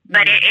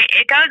 But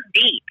it goes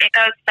deep. It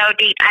goes so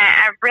deep.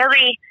 I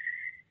really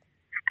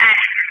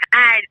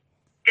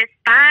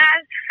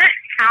despise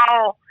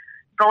how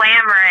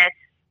glamorous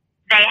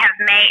they have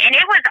made, and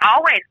it was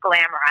always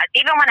glamorized.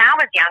 Even when I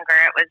was younger,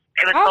 it was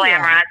glamorized.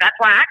 Yeah. That's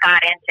why I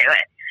got into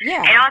it.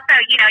 Yeah. And also,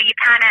 you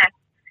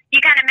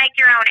kind of make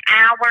your own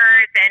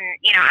hours, and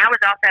I was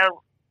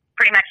also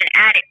pretty much an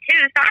addict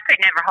too, so I could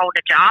never hold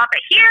a job.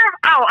 But here,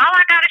 all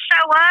I got to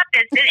show up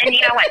is, and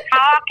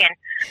talk and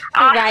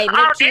all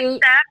this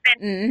stuff,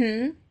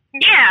 and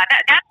yeah,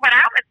 that's what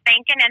I was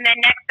thinking. And then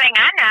next thing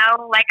I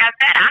know, like I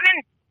said, I'm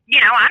in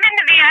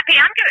the VIP.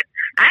 I'm good.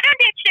 I don't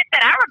do shit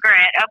that I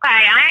regret.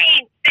 Okay, I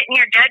ain't sitting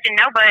here judging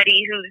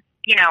nobody who's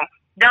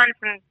done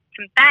some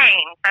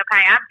things.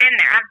 Okay, I've been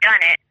there. I've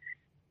done it.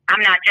 I'm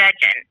not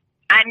judging.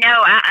 I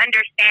know. I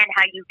understand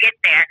how you get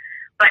there.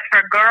 But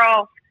for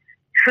girls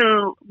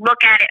who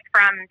look at it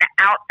from the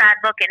outside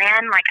looking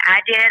in, like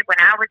I did when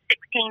I was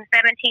 16,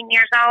 17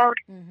 years old,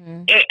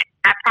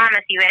 I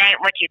promise you, it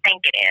ain't what you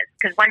think it is.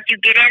 Because once you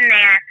get in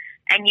there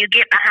and you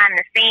get behind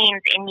the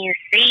scenes and you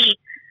see,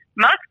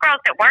 most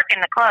girls that work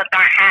in the clubs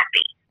aren't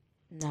happy.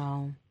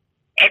 No.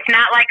 It's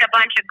not like a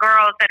bunch of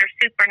girls that are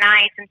super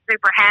nice and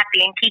super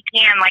happy and kick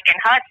in like in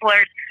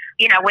Hustlers,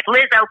 with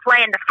Lizzo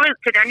playing the flute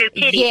to their new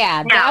kitty.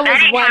 Yeah, that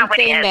was one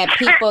thing that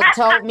people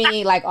told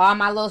me, like all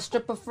my little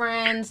stripper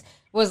friends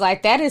was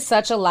like, that is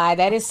such a lie.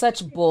 That is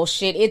such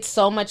bullshit. It's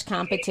so much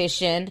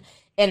competition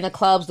in the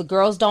clubs. The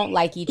girls don't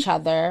like each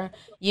other,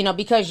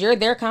 because you're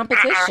their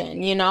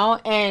competition,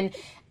 And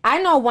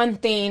I know one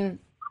thing,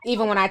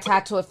 even when I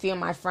talked to a few of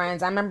my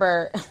friends, I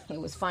remember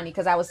it was funny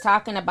because I was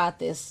talking about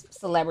this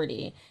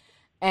celebrity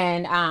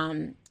and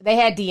they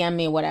had DM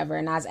me or whatever.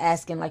 And I was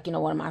asking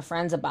one of my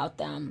friends about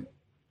them,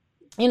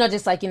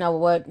 just like,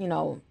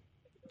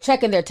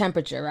 checking their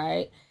temperature.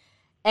 Right.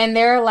 And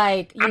they're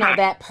like,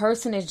 that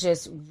person is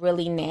just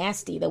really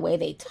nasty, the way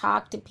they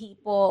talk to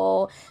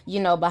people,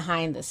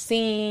 behind the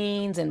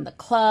scenes and the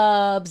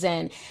clubs.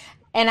 And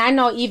I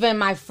know even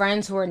my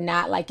friends who are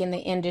not like in the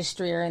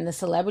industry or in the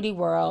celebrity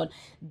world,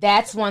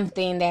 that's one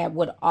thing that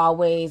would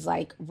always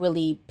like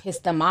really piss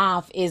them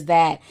off is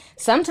that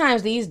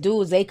sometimes these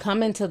dudes, they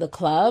come into the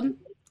club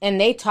and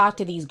they talk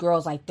to these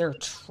girls like they're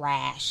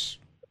trash.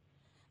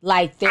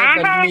 Like they're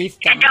beneath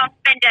them. And don't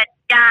spend a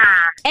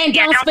dime. And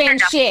don't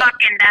spend shit.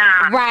 Fucking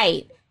dime.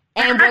 Right.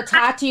 and will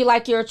talk to you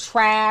like you're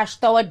trash,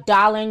 throw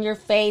 $1 in your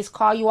face,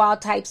 call you all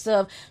types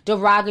of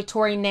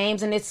derogatory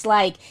names. And it's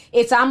like,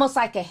 it's almost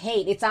like a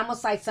hate. It's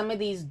almost like some of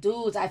these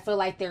dudes, I feel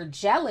like they're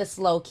jealous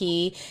low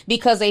key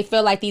because they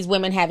feel like these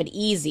women have it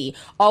easy.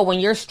 Oh, when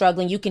you're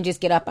struggling, you can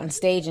just get up on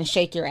stage and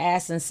shake your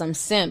ass and some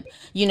simp,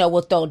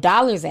 will throw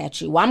dollars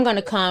at you. Well, I'm going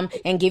to come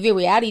and give you a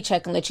reality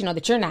check and let you know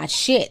that you're not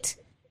shit.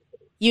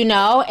 And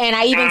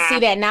I even see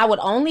that now with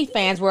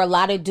OnlyFans where a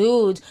lot of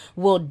dudes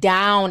will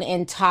down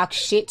and talk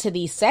shit to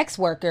these sex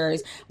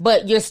workers,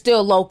 but you're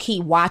still low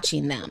key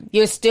watching them.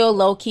 You're still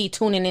low key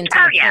tuning into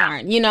the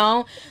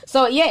porn,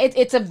 So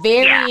it's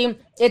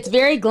it's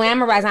very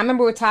glamorized. I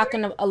remember we were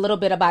talking a little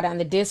bit about it on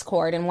the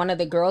Discord, and one of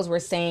the girls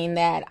were saying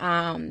that,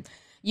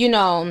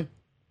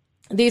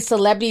 these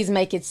celebrities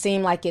make it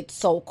seem like it's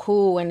so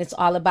cool and it's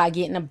all about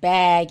getting a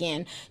bag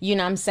and,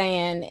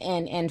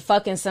 and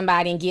fucking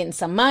somebody and getting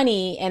some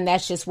money. And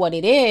that's just what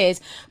it is.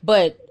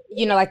 But,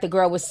 like the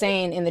girl was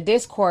saying in the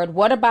Discord,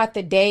 what about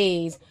the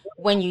days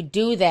when you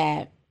do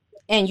that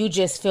and you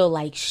just feel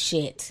like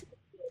shit?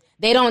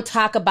 They don't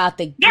talk about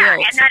the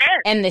guilt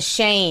and the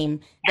shame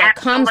that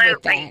comes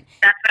with that.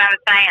 That's what I was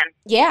saying.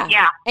 Yeah.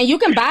 Yeah. And you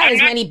can buy as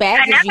many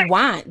bags as you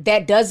want.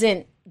 That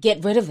doesn't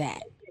get rid of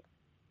that.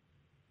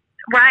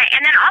 Right,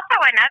 and then also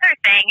another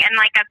thing, and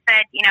like I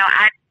said,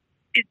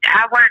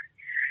 I work.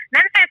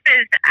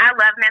 I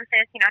love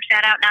Memphis.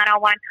 Shout out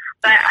 901.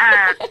 But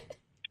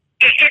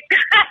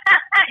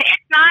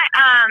it's not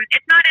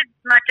as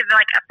much of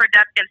like a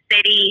productive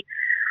city,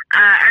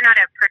 or not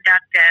a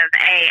progressive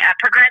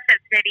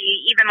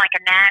city, even like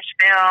a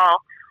Nashville.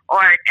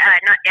 Or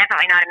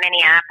definitely not a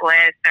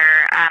Minneapolis or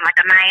like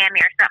a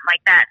Miami or something like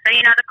that. So,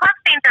 the club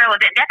scenes are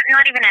definitely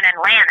not even in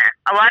Atlanta.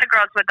 A lot of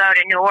girls would go to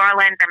New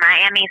Orleans or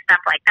Miami,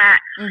 stuff like that.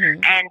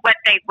 Mm-hmm. And what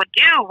they would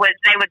do was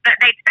they'd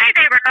say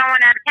they were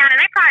going out of town, and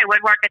they probably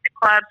would work at the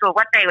clubs. But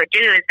what they would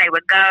do is they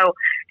would go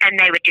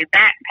and they would do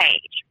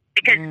Backpage.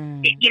 Because,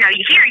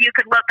 here you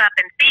could look up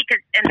and see,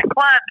 because in the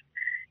clubs,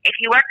 if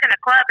you worked in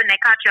a club and they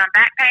caught you on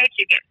Backpage,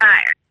 you get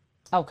fired.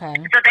 Okay.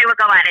 So they would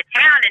go out of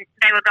town and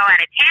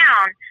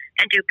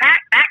do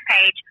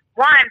Backpage.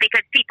 One,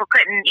 because people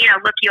couldn't,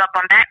 look you up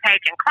on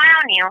Backpage and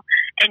clown you,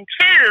 and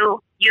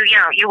two, you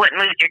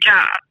wouldn't lose your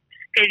job.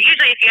 Because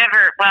usually, if you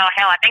ever,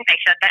 I think they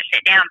shut that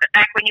shit down. But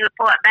back when you would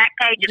pull up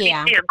Backpage, if you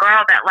see a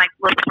girl that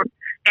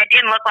that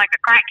didn't look like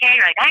a crackhead,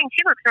 you're like, dang,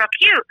 she looks real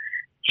cute.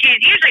 She's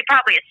usually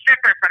probably a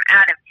stripper from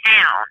out of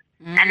town,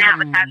 and that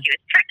was how she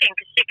was tricking,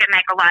 because she could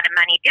make a lot of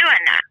money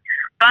doing that.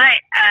 But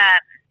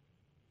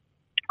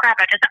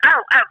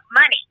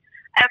money.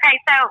 Okay,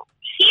 so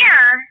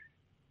here,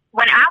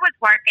 when I was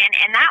working,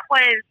 and that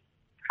was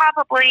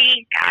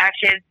probably,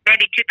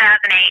 maybe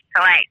 2008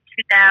 to like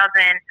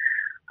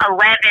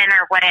 2011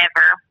 or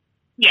whatever.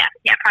 Yeah,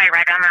 probably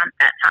right around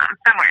that time,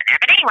 somewhere in there.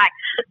 But anyway,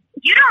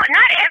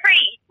 not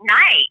every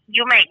night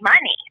you make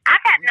money.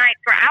 I've had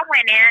nights where I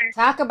went in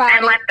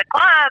and left the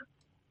club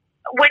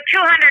with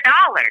 $200.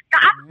 So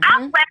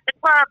I've left the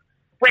club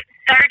with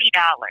 $30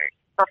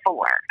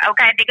 before,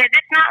 okay? Because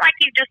it's not like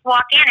you just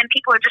walk in and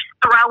people are just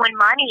throwing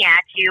money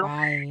at you.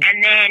 Right.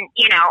 And then,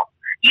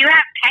 you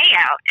have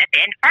payout at the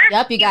end.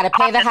 First, you got to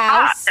pay the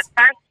house.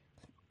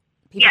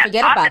 People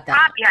forget about that.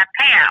 Top, you have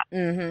payout.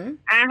 Mm-hmm.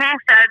 Mm-hmm.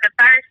 So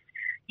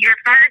your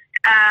first,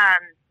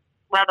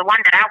 the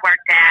one that I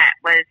worked at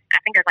was,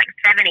 I think it was like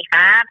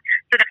 $75.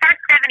 So the first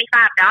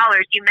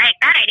 $75 you make,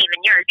 that ain't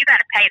even yours. You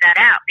got to pay that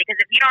out, because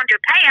if you don't do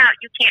payout,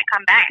 you can't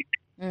come back.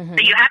 Mm-hmm.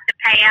 So you have to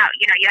pay out.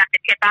 You have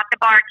to tip out the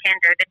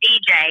bartender, the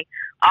DJ,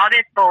 all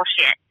this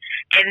bullshit,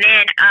 and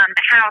then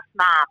the house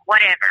mom,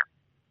 whatever.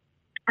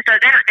 So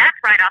that's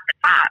right off the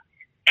top.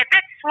 If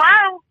it's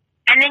slow,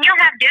 and then you'll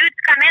have dudes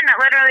come in that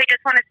literally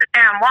just want to sit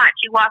there and watch.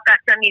 You walk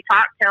up to them, you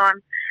talk to them,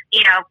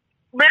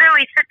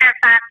 literally sit there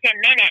 5-10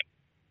 minutes,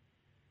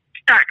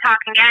 start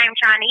talking game,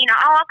 trying to,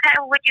 okay,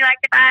 well, would you like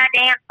to buy a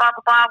dance, blah,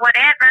 blah, blah,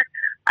 whatever.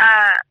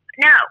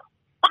 No.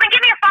 Well, then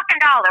give me a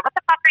fucking $1. What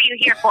the fuck are you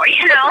here for?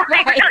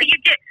 Right. So you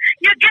get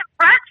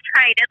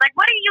frustrated. Like,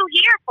 what are you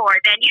here for?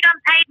 Then you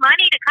done paid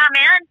money to come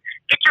in,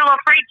 get your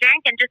little free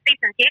drink, and just see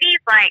some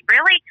titties. Like,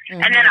 really?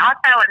 Mm-hmm. And then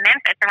also in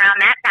Memphis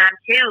around that time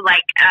too,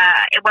 like,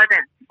 it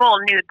wasn't full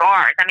nude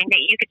bars. I mean,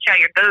 you could show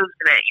your boobs,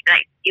 but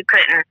you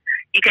couldn't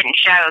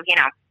show,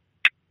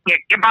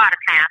 your bottom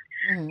half.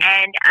 Mm-hmm.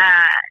 And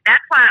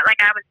that's why,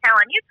 like I was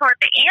telling you,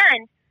 toward the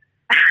end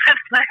of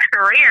my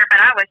career, but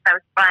I was so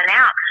spun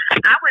out.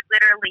 I would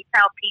literally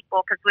tell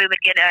people, because we would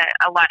get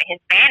a lot of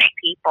Hispanic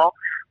people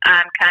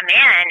come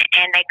in,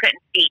 and they couldn't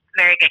speak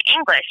very good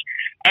English.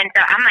 And so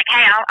I'm like,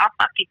 hey, I'll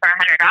fuck you for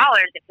 $100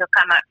 if you'll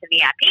come up to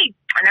VIP.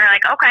 And they're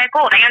like, okay,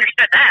 cool. They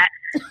understood that.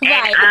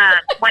 Right.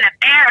 And went up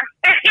there.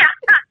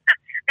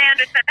 They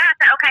understood that.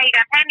 So, okay, you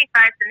got to pay me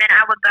first, and then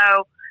I would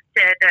go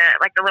to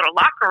the little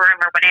locker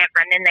room or whatever,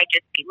 and then they'd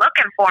just be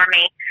looking for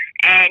me,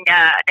 and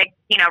they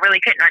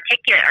really couldn't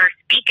articulate or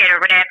speak it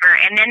or whatever.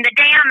 And then the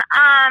guy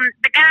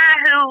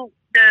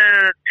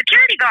the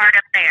security guard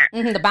up there,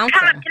 the bouncer,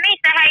 come up to me,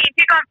 say, hey, if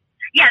you're going,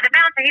 the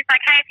bouncer, he's like,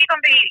 hey, if you're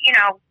going to be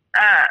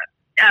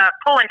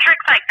pulling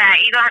tricks like that,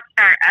 you're going to have to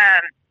start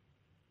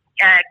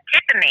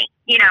tipping me,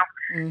 you know.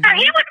 So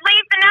he would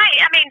leave the night.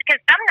 I mean,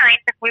 because some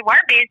nights, if we were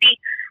busy,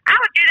 I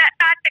would do that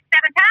 5,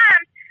 6, 7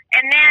 times,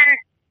 and then,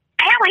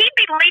 hell, he'd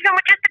be leaving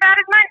with just about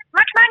as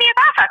much money as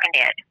I fucking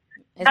did.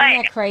 Isn't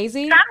that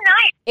crazy? Some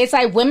nights. It's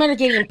like women are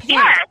getting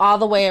pimped all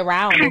the way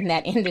around in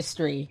that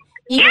industry,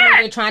 even when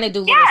they're trying to do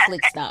little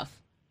slick stuff.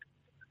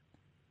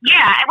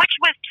 Yeah, which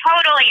was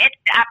totally,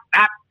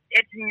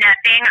 it's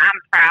nothing I'm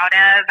proud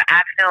of.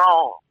 I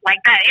feel like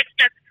that. It's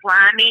just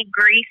slimy,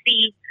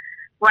 greasy.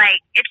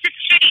 Like, it's just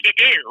shitty to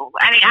do.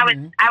 I mean,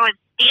 I was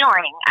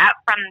stealing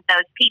from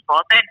those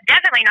people. So it's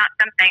definitely not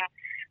something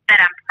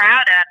that I'm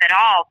proud of at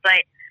all.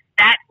 But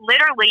that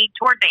literally,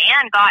 toward the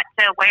end, got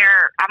to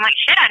where I'm like,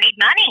 shit, I need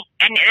money.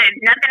 And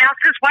nothing else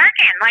is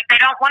working. Like,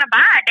 they don't want to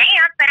buy a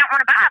dance. They don't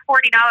want to buy a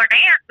 $40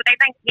 dance. But they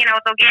think, you know,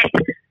 they'll get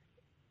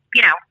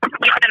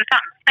them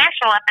something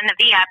special up in the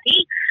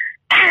VIP.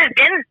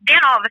 then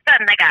all of a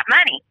sudden, they got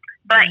money.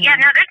 But, yeah,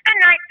 no, there's been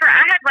nights where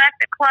I had left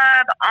the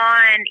club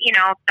on, you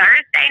know,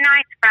 Thursday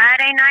nights,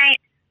 Friday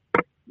nights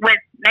with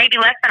maybe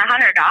less than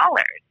 $100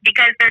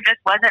 because there just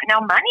wasn't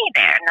no money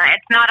there. No,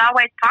 it's not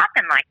always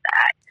popping like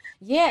that.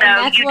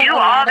 Yeah, so you do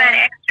all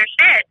that extra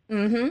shit.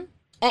 Mm-hmm.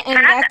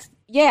 And that's,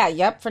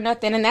 for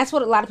nothing. And that's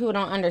what a lot of people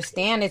don't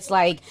understand. It's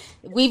like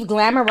we've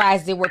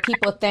glamorized it where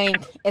people think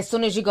as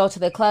soon as you go to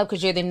the club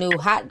because you're the new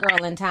hot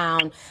girl in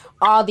town,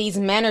 all these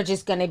men are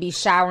just going to be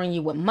showering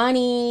you with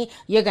money.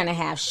 You're going to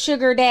have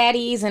sugar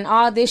daddies and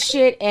all this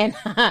shit. And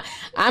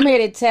I'm here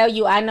to tell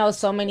you, I know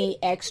so many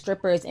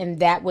ex-strippers,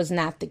 and that was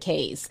not the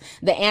case.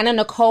 The Anna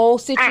Nicole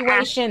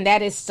situation,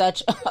 that is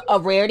such a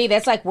rarity.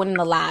 That's like winning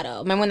the lotto.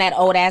 Remember when that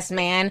old-ass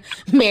man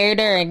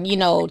married her and, you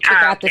know, took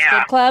out the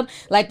strip club?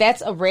 Like,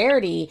 that's a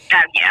rarity.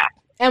 Yeah.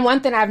 And one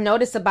thing I've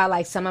noticed about,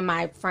 like, some of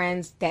my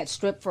friends that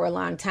strip for a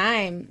long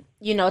time,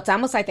 you know, it's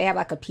almost like they have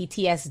like a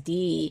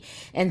PTSD,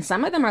 and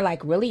some of them are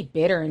like really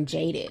bitter and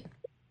jaded,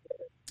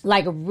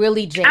 like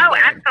really jaded. Oh,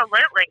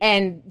 absolutely.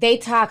 And they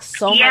talk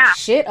so much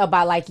shit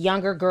about like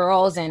younger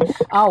girls and,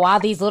 oh, all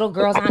these little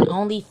girls on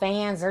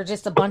OnlyFans are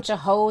just a bunch of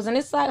hoes. And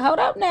it's like, hold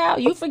up now.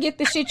 You forget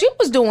the shit you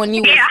was doing when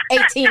you was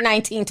 18,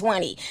 19,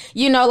 20.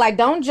 You know, like,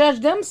 don't judge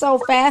them so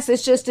fast.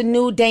 It's just a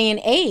new day and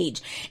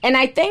age. And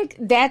I think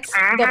that's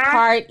the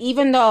part,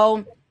 even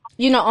though,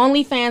 you know,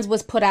 OnlyFans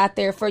was put out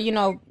there for, you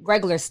know,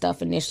 regular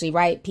stuff initially,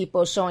 right?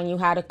 People showing you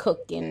how to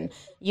cook and,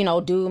 you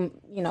know, do,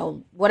 you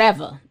know,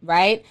 whatever,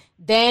 right?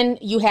 Then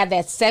you have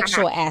that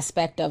sexual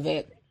aspect of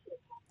it.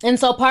 And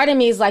so part of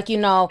me is like, you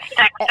know,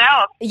 sex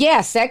sells.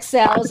 Yeah, sex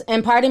sells.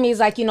 And part of me is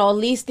like, you know, at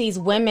least these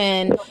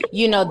women,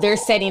 you know, they're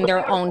setting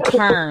their own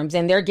terms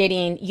and they're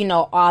getting, you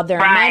know, all their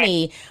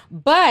money.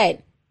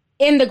 But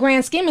in the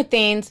grand scheme of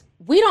things,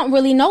 we don't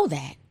really know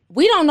that.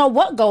 We don't know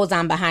what goes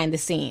on behind the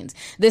scenes.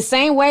 The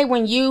same way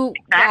when you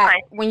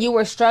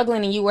were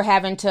struggling and you were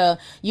having to,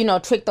 you know,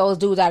 trick those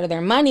dudes out of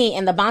their money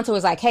and the bouncer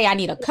was like, hey, I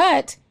need a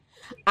cut.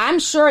 I'm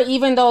sure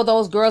even though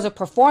those girls are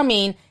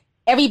performing,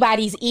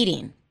 everybody's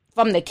eating.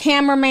 From the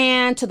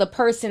cameraman to the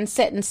person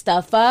setting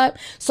stuff up.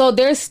 So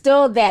there's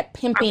still that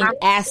pimping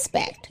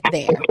aspect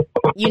there,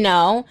 you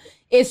know?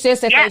 It's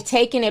just that they've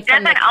taken it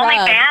from the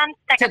club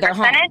to their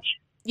home.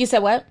 You said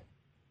what?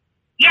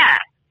 Yeah.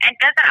 And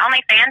doesn't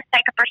OnlyFans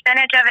take a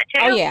percentage of it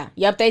too? Oh, yeah.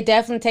 Yep, they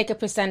definitely take a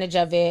percentage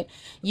of it.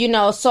 You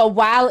know, so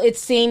while it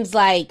seems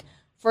like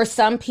for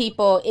some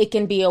people it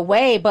can be a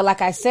way, but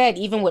like I said,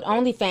 even with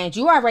OnlyFans,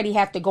 you already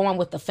have to go on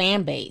with the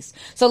fan base.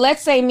 So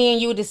let's say me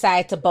and you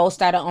decide to both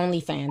start an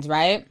OnlyFans,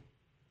 right?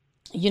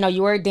 You know,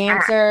 you were a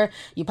dancer.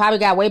 You probably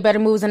got way better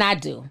moves than I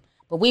do.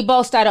 But we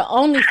both started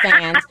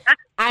OnlyFans.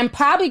 I'm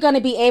probably going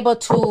to be able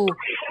to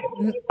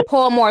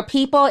pull more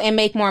people and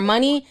make more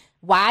money.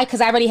 Why? Because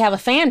I already have a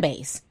fan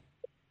base.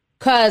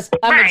 Because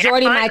a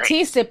majority of my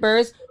tea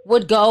sippers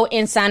would go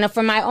and sign up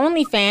for my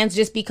OnlyFans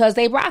just because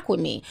they rock with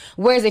me.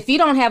 Whereas if you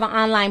don't have an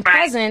online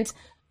presence,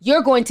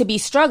 you're going to be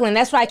struggling.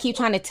 That's why I keep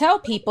trying to tell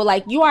people,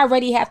 like, you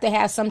already have to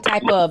have some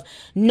type of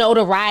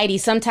notoriety,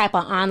 some type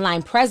of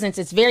online presence.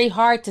 It's very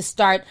hard to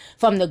start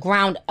from the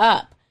ground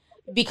up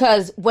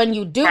because when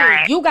you do,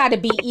 you got to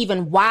be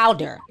even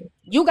wilder.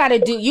 You got to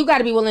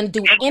be willing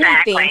to do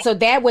anything so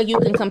that way you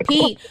can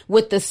compete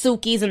with the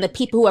Sukis and the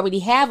people who already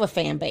have a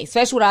fan base,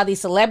 especially with all these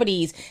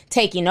celebrities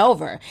taking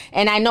over.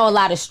 And I know a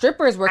lot of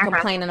strippers were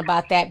complaining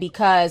about that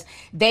because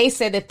they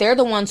said that they're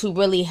the ones who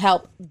really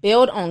help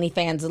build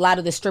OnlyFans, a lot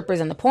of the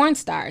strippers and the porn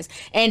stars.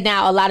 And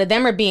now a lot of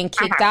them are being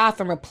kicked off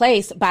and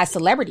replaced by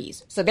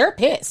celebrities. So they're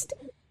pissed.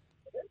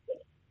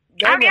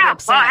 They're really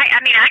upset. Well, I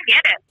mean, I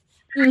get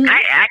it.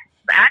 Mm-hmm.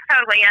 I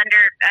totally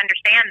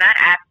understand that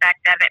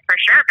aspect of it for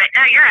sure. But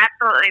no, you're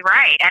absolutely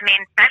right. I mean,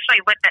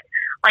 especially with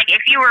like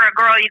if you were a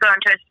girl, you go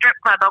into a strip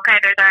club, okay,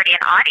 there's already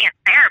an audience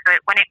there.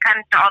 But when it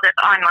comes to all this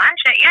online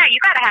shit, yeah, you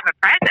got to have a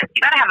presence. You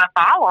got to have a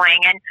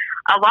following. And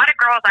a lot of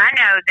girls I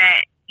know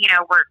that, you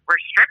know, were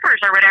strippers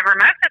or whatever,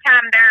 most of the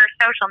time their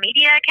social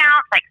media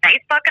accounts, like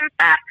Facebook and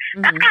stuff,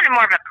 that's kind of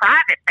more of a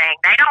private thing.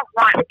 They don't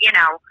want, you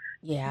know,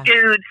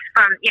 dudes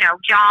from, you know,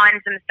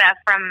 Johns and stuff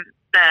from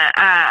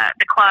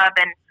the club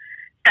and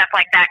stuff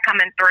like that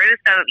coming through.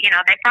 So, you know,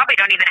 they probably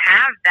don't even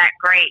have that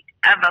great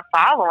of a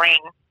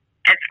following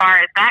as far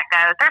as that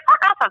goes. There's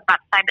something else I was about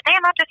to say, but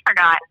damn, I just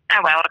forgot. Oh,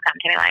 well, it'll come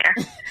to me later.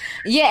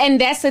 Yeah, and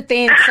that's the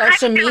thing.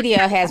 Social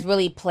media has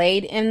really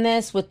played in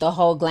this with the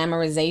whole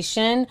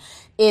glamorization,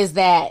 is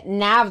that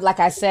now, like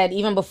I said,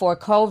 even before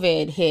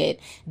COVID hit,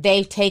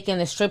 they've taken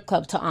the strip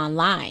club to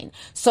online.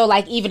 So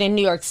like even in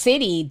New York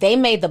City, they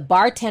made the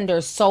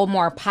bartenders so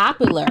more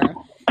popular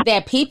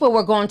that people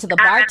were going to the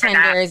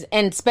bartenders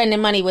and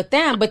spending money with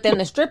them. But then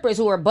the strippers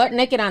who were butt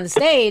naked on the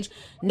stage,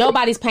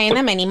 nobody's paying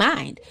them any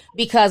mind.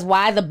 Because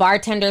why? The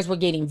bartenders were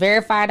getting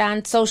verified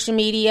on social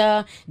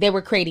media. They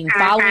were creating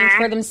followings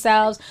for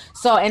themselves.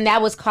 So, and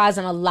that was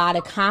causing a lot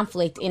of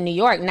conflict in New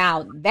York.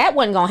 Now, that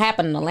wasn't going to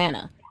happen in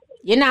Atlanta.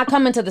 You're not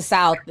coming to the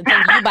South thinking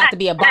you're about to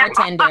be a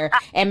bartender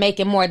and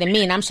making more than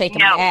me, and I'm shaking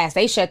my ass.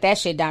 They shut that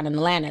shit down in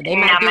Atlanta. They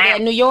might do that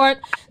in New York.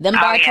 Them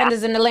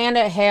bartenders in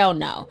Atlanta, hell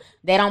no.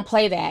 They don't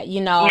play that,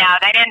 you know. No,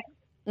 they didn't.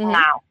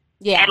 No.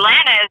 Yeah.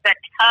 Atlanta is a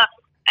tough.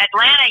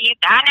 Atlanta,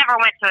 I never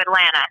went to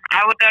Atlanta.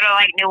 I would go to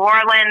like New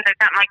Orleans or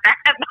something like that,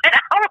 but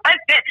I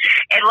wasn't.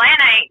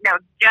 Atlanta ain't no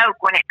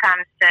joke when it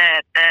comes to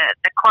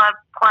the club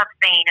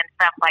scene and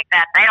stuff like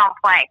that. They don't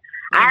play.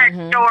 I heard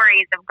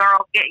stories of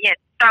girls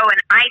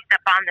throwing ice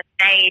up on the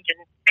stage and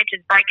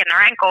bitches breaking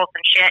their ankles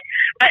and shit.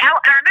 But I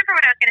remember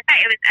what I was going to say.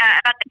 It was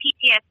about the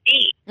PTSD,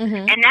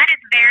 and that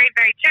is very,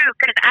 very true.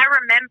 Because I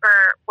remember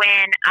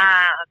when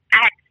I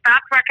had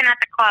stopped working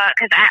at the club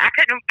because I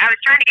couldn't. I was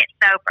trying to get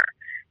sober,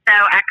 so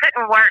I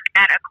couldn't work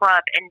at a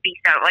club and be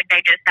sober. Like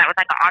that was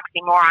like an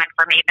oxymoron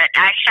for me. But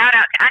I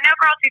know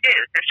girls who do,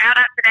 so shout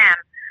out to them.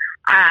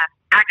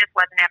 I just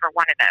was never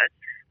one of those.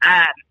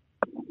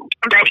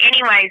 But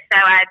anyway, so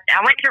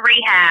I went to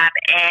rehab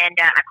and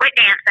I quit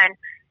dancing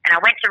and I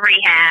went to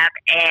rehab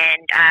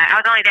and I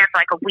was only there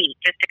for like a week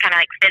just to kind of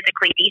like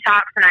physically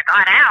detox, and I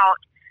got out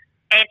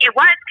and it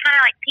was kind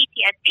of like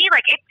PTSD.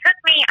 Like it took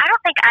me, I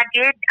don't think I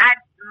did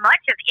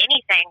much of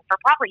anything for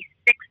probably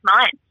 6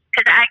 months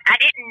because I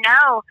didn't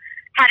know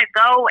how to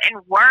go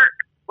and work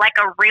like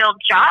a real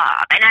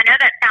job. And I know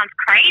that sounds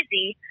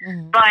crazy,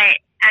 but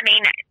I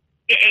mean,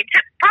 it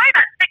took probably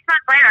about 6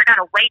 months later, I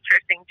got a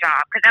waitressing job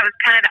because that was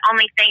kind of the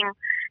only thing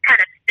kind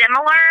of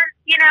similar,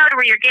 you know, to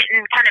where you're getting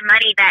kind of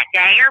money that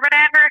day or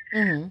whatever.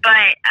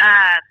 But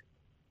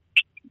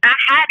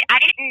I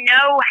didn't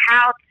know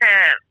how to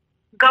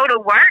go to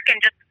work and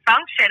just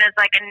function as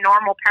like a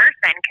normal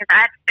person because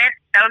I had spent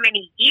so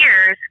many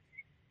years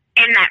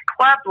in that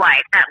club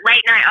life, that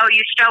late night, oh,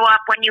 you show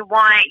up when you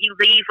want, you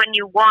leave when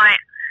you want.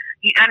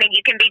 You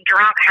can be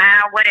drunk,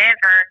 high,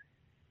 whatever,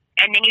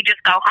 and then you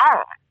just go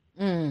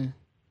home.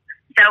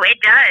 So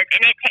it does,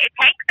 and it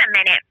takes a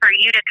minute for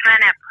you to kind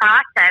of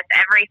process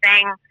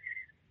everything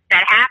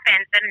that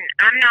happens. And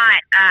I'm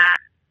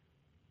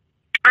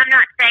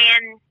not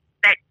saying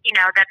that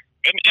that's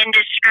an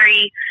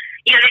industry,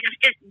 that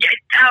just it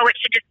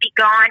should just be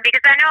gone, because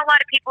I know a lot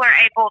of people are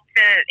able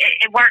to.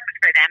 It works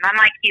for them. I'm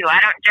like you.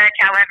 I don't judge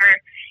however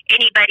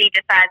anybody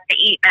decides to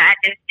eat, but I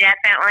just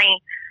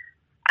definitely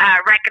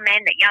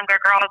recommend that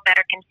younger girls that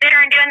are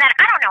considering doing that.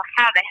 I don't know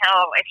how the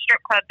hell if strip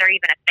clubs are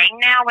even a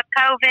thing now with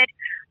COVID.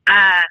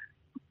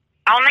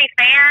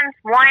 OnlyFans,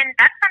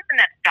 that's something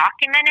that's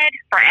documented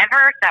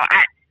forever. So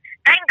I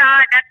thank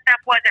God that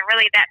stuff wasn't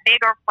really that big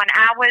when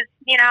I was,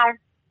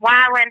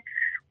 wilding,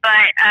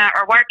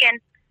 or working.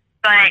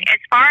 But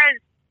as far as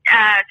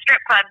strip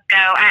clubs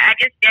go, I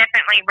just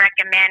definitely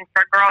recommend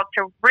for girls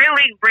to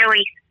really,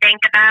 really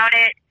think about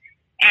it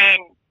and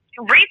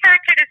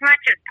research it as much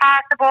as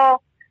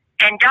possible.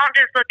 And don't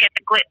just look at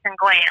the glitz and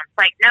glams.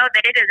 Like, know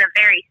that it is a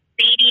very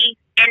seedy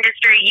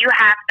industry. You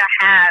have to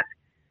have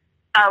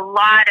a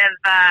lot of,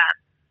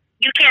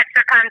 you can't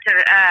succumb to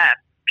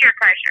peer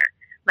pressure.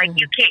 Like,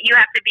 you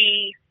have to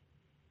be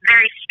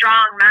very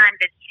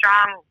strong-minded,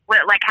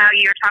 like how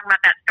you were talking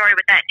about that story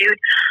with that dude.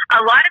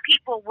 A lot of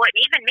people wouldn't,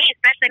 even me,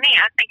 especially me,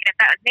 I was thinking if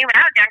that was me when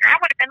I was younger, I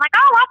would have been like,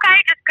 oh, okay,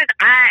 just because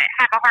I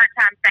have a hard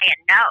time saying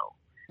no.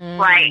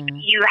 Like,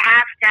 you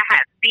have to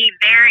be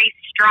very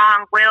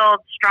strong-willed,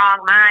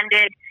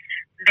 strong-minded,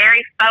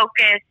 very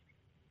focused.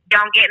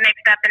 Don't get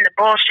mixed up in the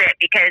bullshit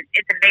because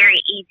it's very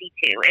easy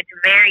to. It's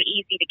very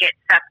easy to get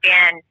sucked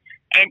in,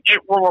 and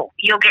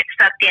you'll get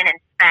sucked in and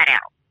spat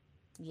out.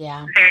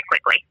 Yeah. Very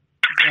quickly.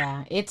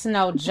 Yeah, it's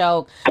no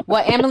joke.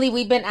 Well, Emily,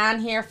 we've been on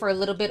here for a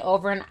little bit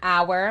over an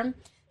hour.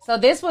 So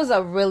this was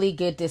a really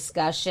good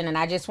discussion, and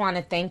I just want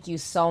to thank you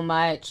so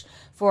much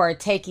for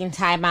taking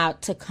time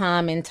out to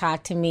come and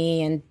talk to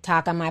me and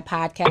talk on my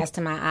podcast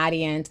to my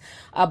audience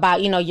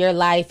about, your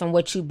life and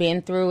what you've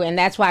been through. And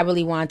that's why I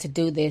really wanted to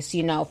do this.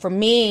 For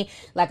me,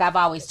 like I've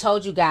always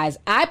told you guys,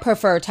 I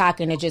prefer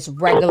talking to just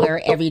regular,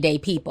 everyday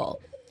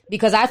people,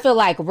 because I feel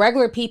like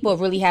regular people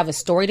really have a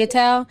story to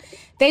tell.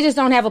 They just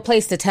don't have a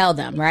place to tell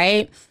them,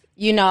 right?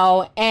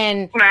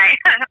 And right.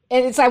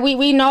 It's like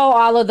we know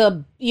all of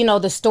the,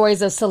 the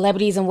stories of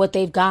celebrities and what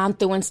they've gone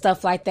through and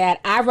stuff like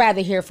that. I'd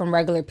rather hear from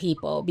regular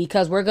people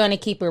because we're going to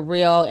keep it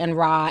real and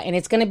raw, and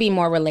it's going to be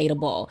more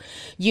relatable,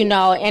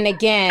 and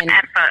again,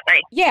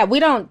 absolutely. Yeah, we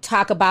don't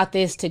talk about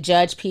this to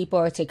judge people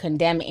or to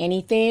condemn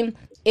anything.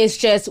 It's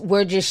just,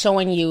 we're just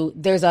showing you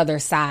there's other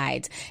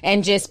sides,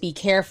 and just be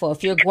careful.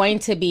 If you're going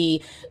to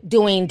be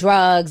doing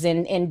drugs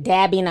and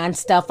dabbing on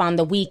stuff on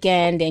the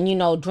weekend and, you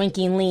know,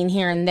 drinking lean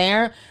here and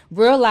there,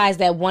 realize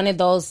that one of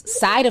those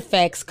side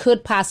effects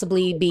could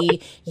possibly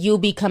be you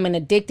becoming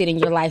addicted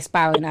and your life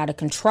spiraling out of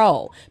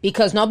control,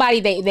 because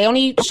they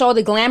only show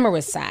the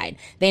glamorous side.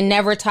 They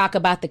never talk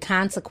about the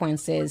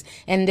consequences.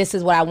 And this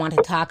is what I want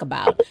to talk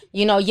about.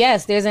 You know,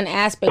 yes, there's an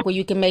aspect where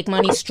you can make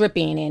money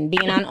stripping and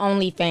being on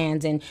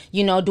OnlyFans and,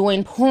 you know,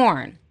 doing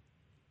porn.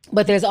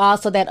 But there's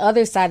also that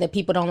other side that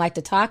people don't like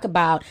to talk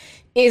about,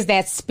 is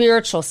that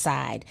spiritual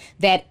side,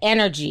 that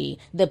energy,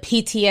 the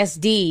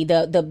PTSD,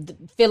 the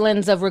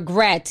feelings of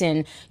regret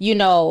and, you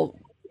know,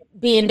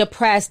 being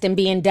depressed and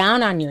being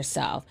down on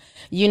yourself,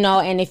 you know,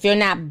 and if you're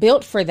not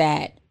built for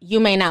that, you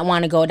may not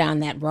want to go down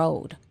that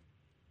road.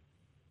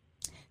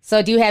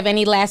 So do you have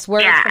any last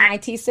words for my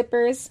tea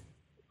sippers?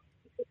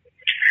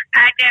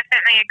 I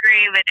definitely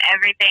agree with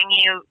everything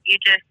you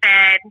just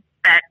said,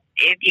 that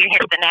if you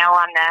hit the nail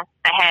on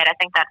the head, I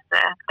think that's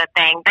the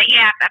thing. But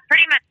yeah,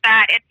 pretty much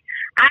that.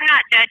 I'm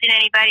not judging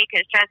anybody,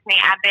 because trust me,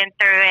 I've been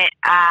through it.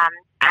 I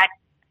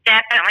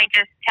definitely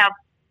just tell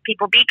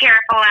people, be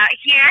careful out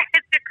here.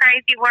 It's a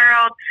crazy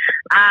world.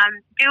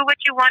 Do what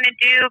you want to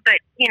do, but,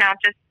 you know,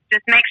 just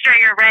make sure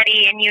you're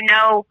ready and you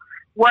know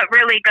what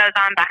really goes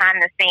on behind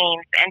the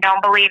scenes, and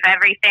don't believe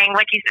everything.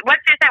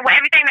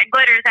 Everything that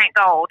glitters ain't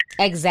gold.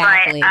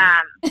 Exactly.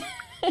 But,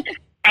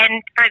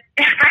 and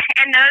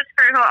those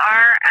who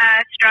are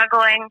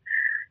struggling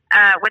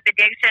with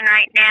addiction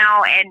right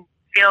now and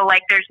feel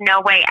like there's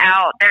no way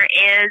out,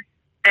 it's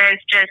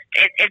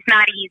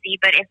not easy,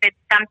 but if it's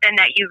something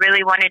that you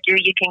really want to do,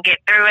 you can get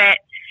through it,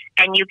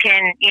 and you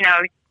can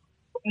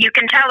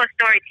tell a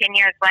story 10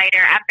 years later.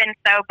 I've been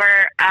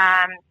sober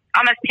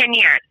almost 10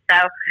 years, so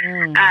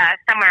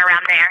somewhere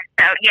around there.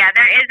 So yeah,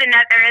 there is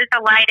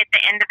a light at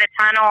the end of the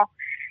tunnel,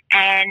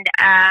 and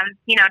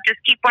just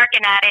keep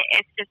working at it.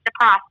 It's just a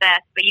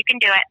process, but you can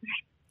do it.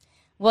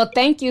 Well,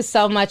 thank you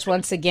so much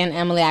once again,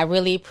 Emily. I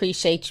really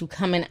appreciate you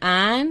coming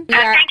on.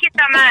 Thank you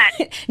so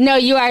much. No,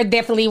 you are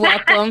definitely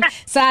welcome.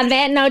 So on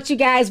that note, you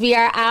guys, we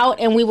are out,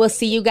 and we will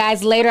see you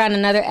guys later on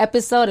another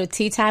episode of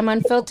Tea Time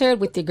Unfiltered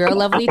with your girl,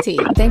 Lovely T.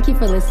 Thank you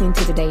for listening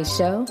to today's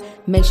show.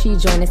 Make sure you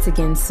join us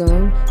again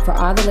soon. For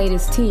all the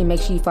latest tea,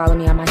 make sure you follow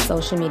me on my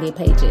social media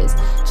pages.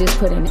 Just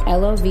put in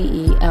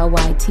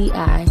LOVELYTI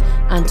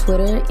on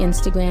Twitter,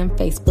 Instagram,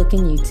 Facebook,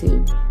 and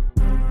YouTube.